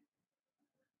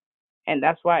 And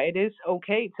that's why it is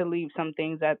okay to leave some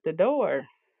things at the door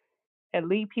and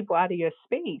leave people out of your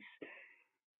space,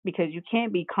 because you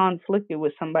can't be conflicted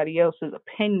with somebody else's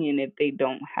opinion if they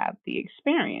don't have the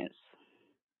experience.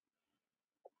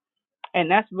 And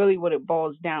that's really what it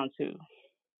boils down to.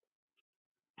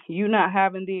 You not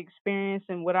having the experience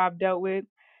and what I've dealt with,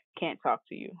 can't talk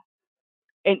to you.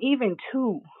 And even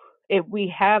too, if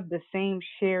we have the same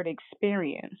shared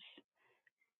experience,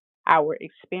 our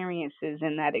experiences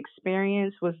in that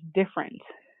experience was different.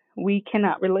 We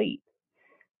cannot relate.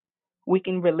 We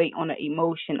can relate on an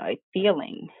emotion, a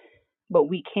feeling, but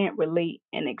we can't relate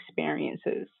in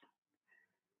experiences.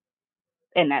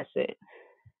 And that's it.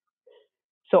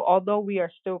 So, although we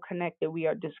are still connected, we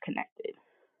are disconnected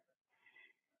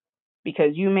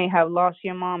because you may have lost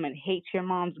your mom and hate your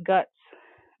mom's guts,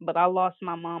 but I lost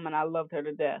my mom and I loved her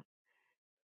to death,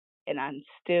 and I'm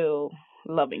still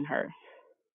loving her.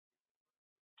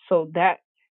 So, that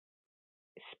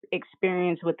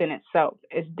experience within itself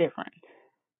is different.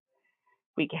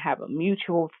 We can have a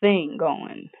mutual thing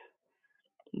going,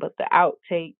 but the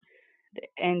outtake, the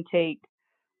intake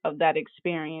of that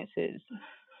experiences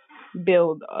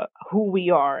build who we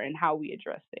are and how we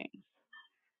address things.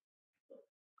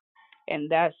 And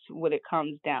that's what it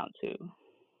comes down to.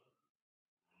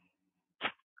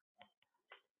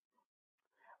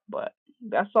 But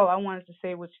that's all I wanted to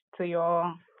say to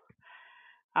y'all.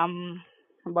 I'm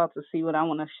about to see what I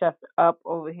want to chef up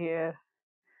over here.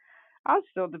 I'm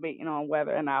still debating on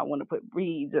whether or not I want to put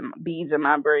beads in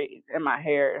my braids in my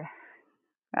hair.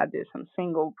 I did some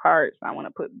single parts. I want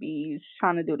to put beads.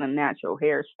 Trying to do the natural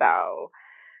hairstyle.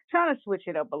 Trying to switch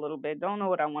it up a little bit. Don't know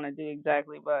what I want to do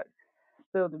exactly, but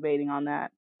still debating on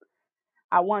that.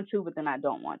 I want to, but then I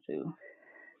don't want to.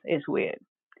 It's weird,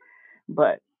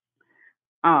 but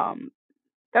um,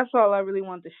 that's all I really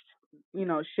want to,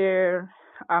 share.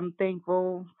 I'm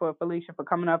thankful for Felicia for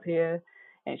coming up here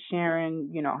and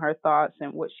sharing, her thoughts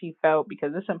and what she felt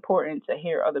because it's important to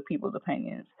hear other people's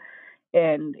opinions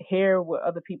and hear what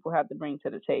other people have to bring to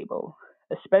the table,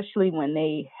 especially when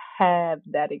they have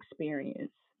that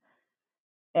experience.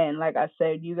 And like I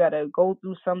said, you gotta go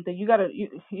through something. You gotta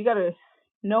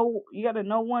know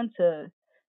when to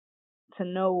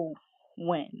know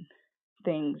when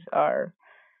things are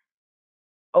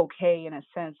okay in a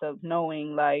sense of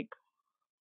knowing like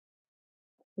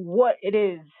what it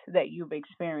is that you've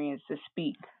experienced to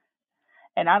speak.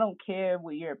 And I don't care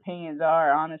what your opinions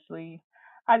are, honestly.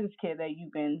 I just care that you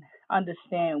can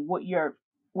understand what you're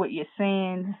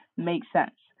saying makes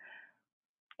sense.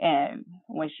 And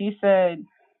when she said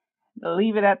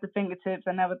leave it at the fingertips,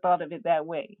 I never thought of it that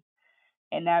way.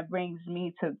 And that brings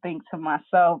me to think to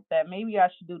myself that maybe I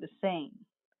should do the same.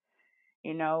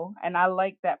 And I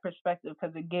like that perspective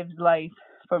because it gives life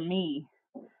for me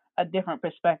a different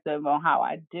perspective on how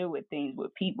I deal with things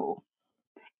with people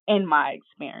in my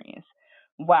experience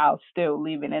while still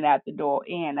leaving it at the door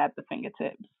and at the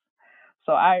fingertips.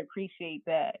 So I appreciate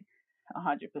that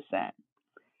 100%.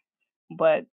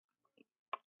 But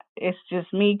it's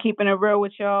just me keeping it real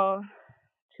with y'all.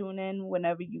 Tune in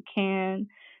whenever you can.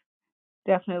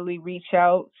 Definitely reach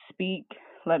out, speak.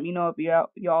 Let me know if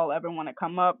y'all ever want to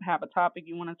come up, have a topic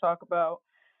you want to talk about.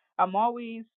 I'm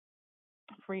always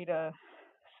free to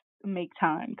make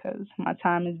time because my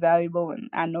time is valuable and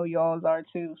I know y'all's are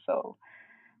too. So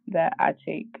that I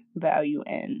take value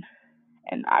in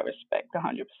and I respect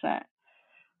 100%.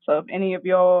 So if any of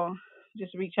y'all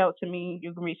just reach out to me,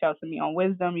 you can reach out to me on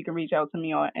Wisdom. You can reach out to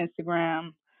me on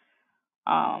Instagram.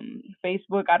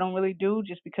 Facebook, I don't really do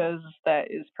just because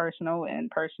that is personal, and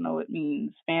personal it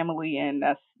means family, and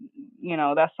that's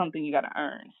something you got to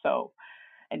earn. So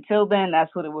until then,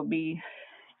 that's what it would be.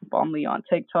 Follow me on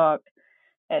TikTok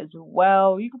as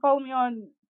well. You can follow me on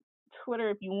Twitter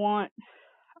if you want.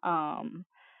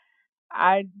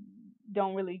 I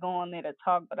don't really go on there to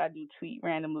talk, but I do tweet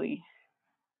randomly.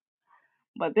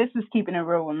 But this is keeping it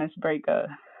real with Miss Breaker.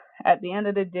 At the end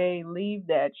of the day, leave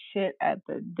that shit at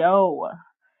the door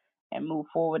and move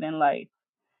forward in life.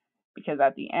 Because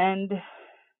at the end,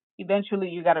 eventually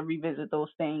you got to revisit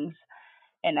those things.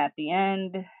 And at the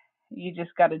end, you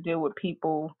just got to deal with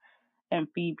people and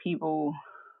feed people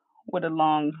with a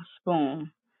long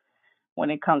spoon when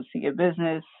it comes to your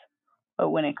business or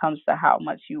when it comes to how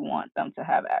much you want them to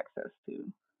have access to.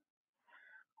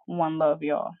 One love,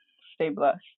 y'all. Stay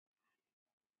blessed.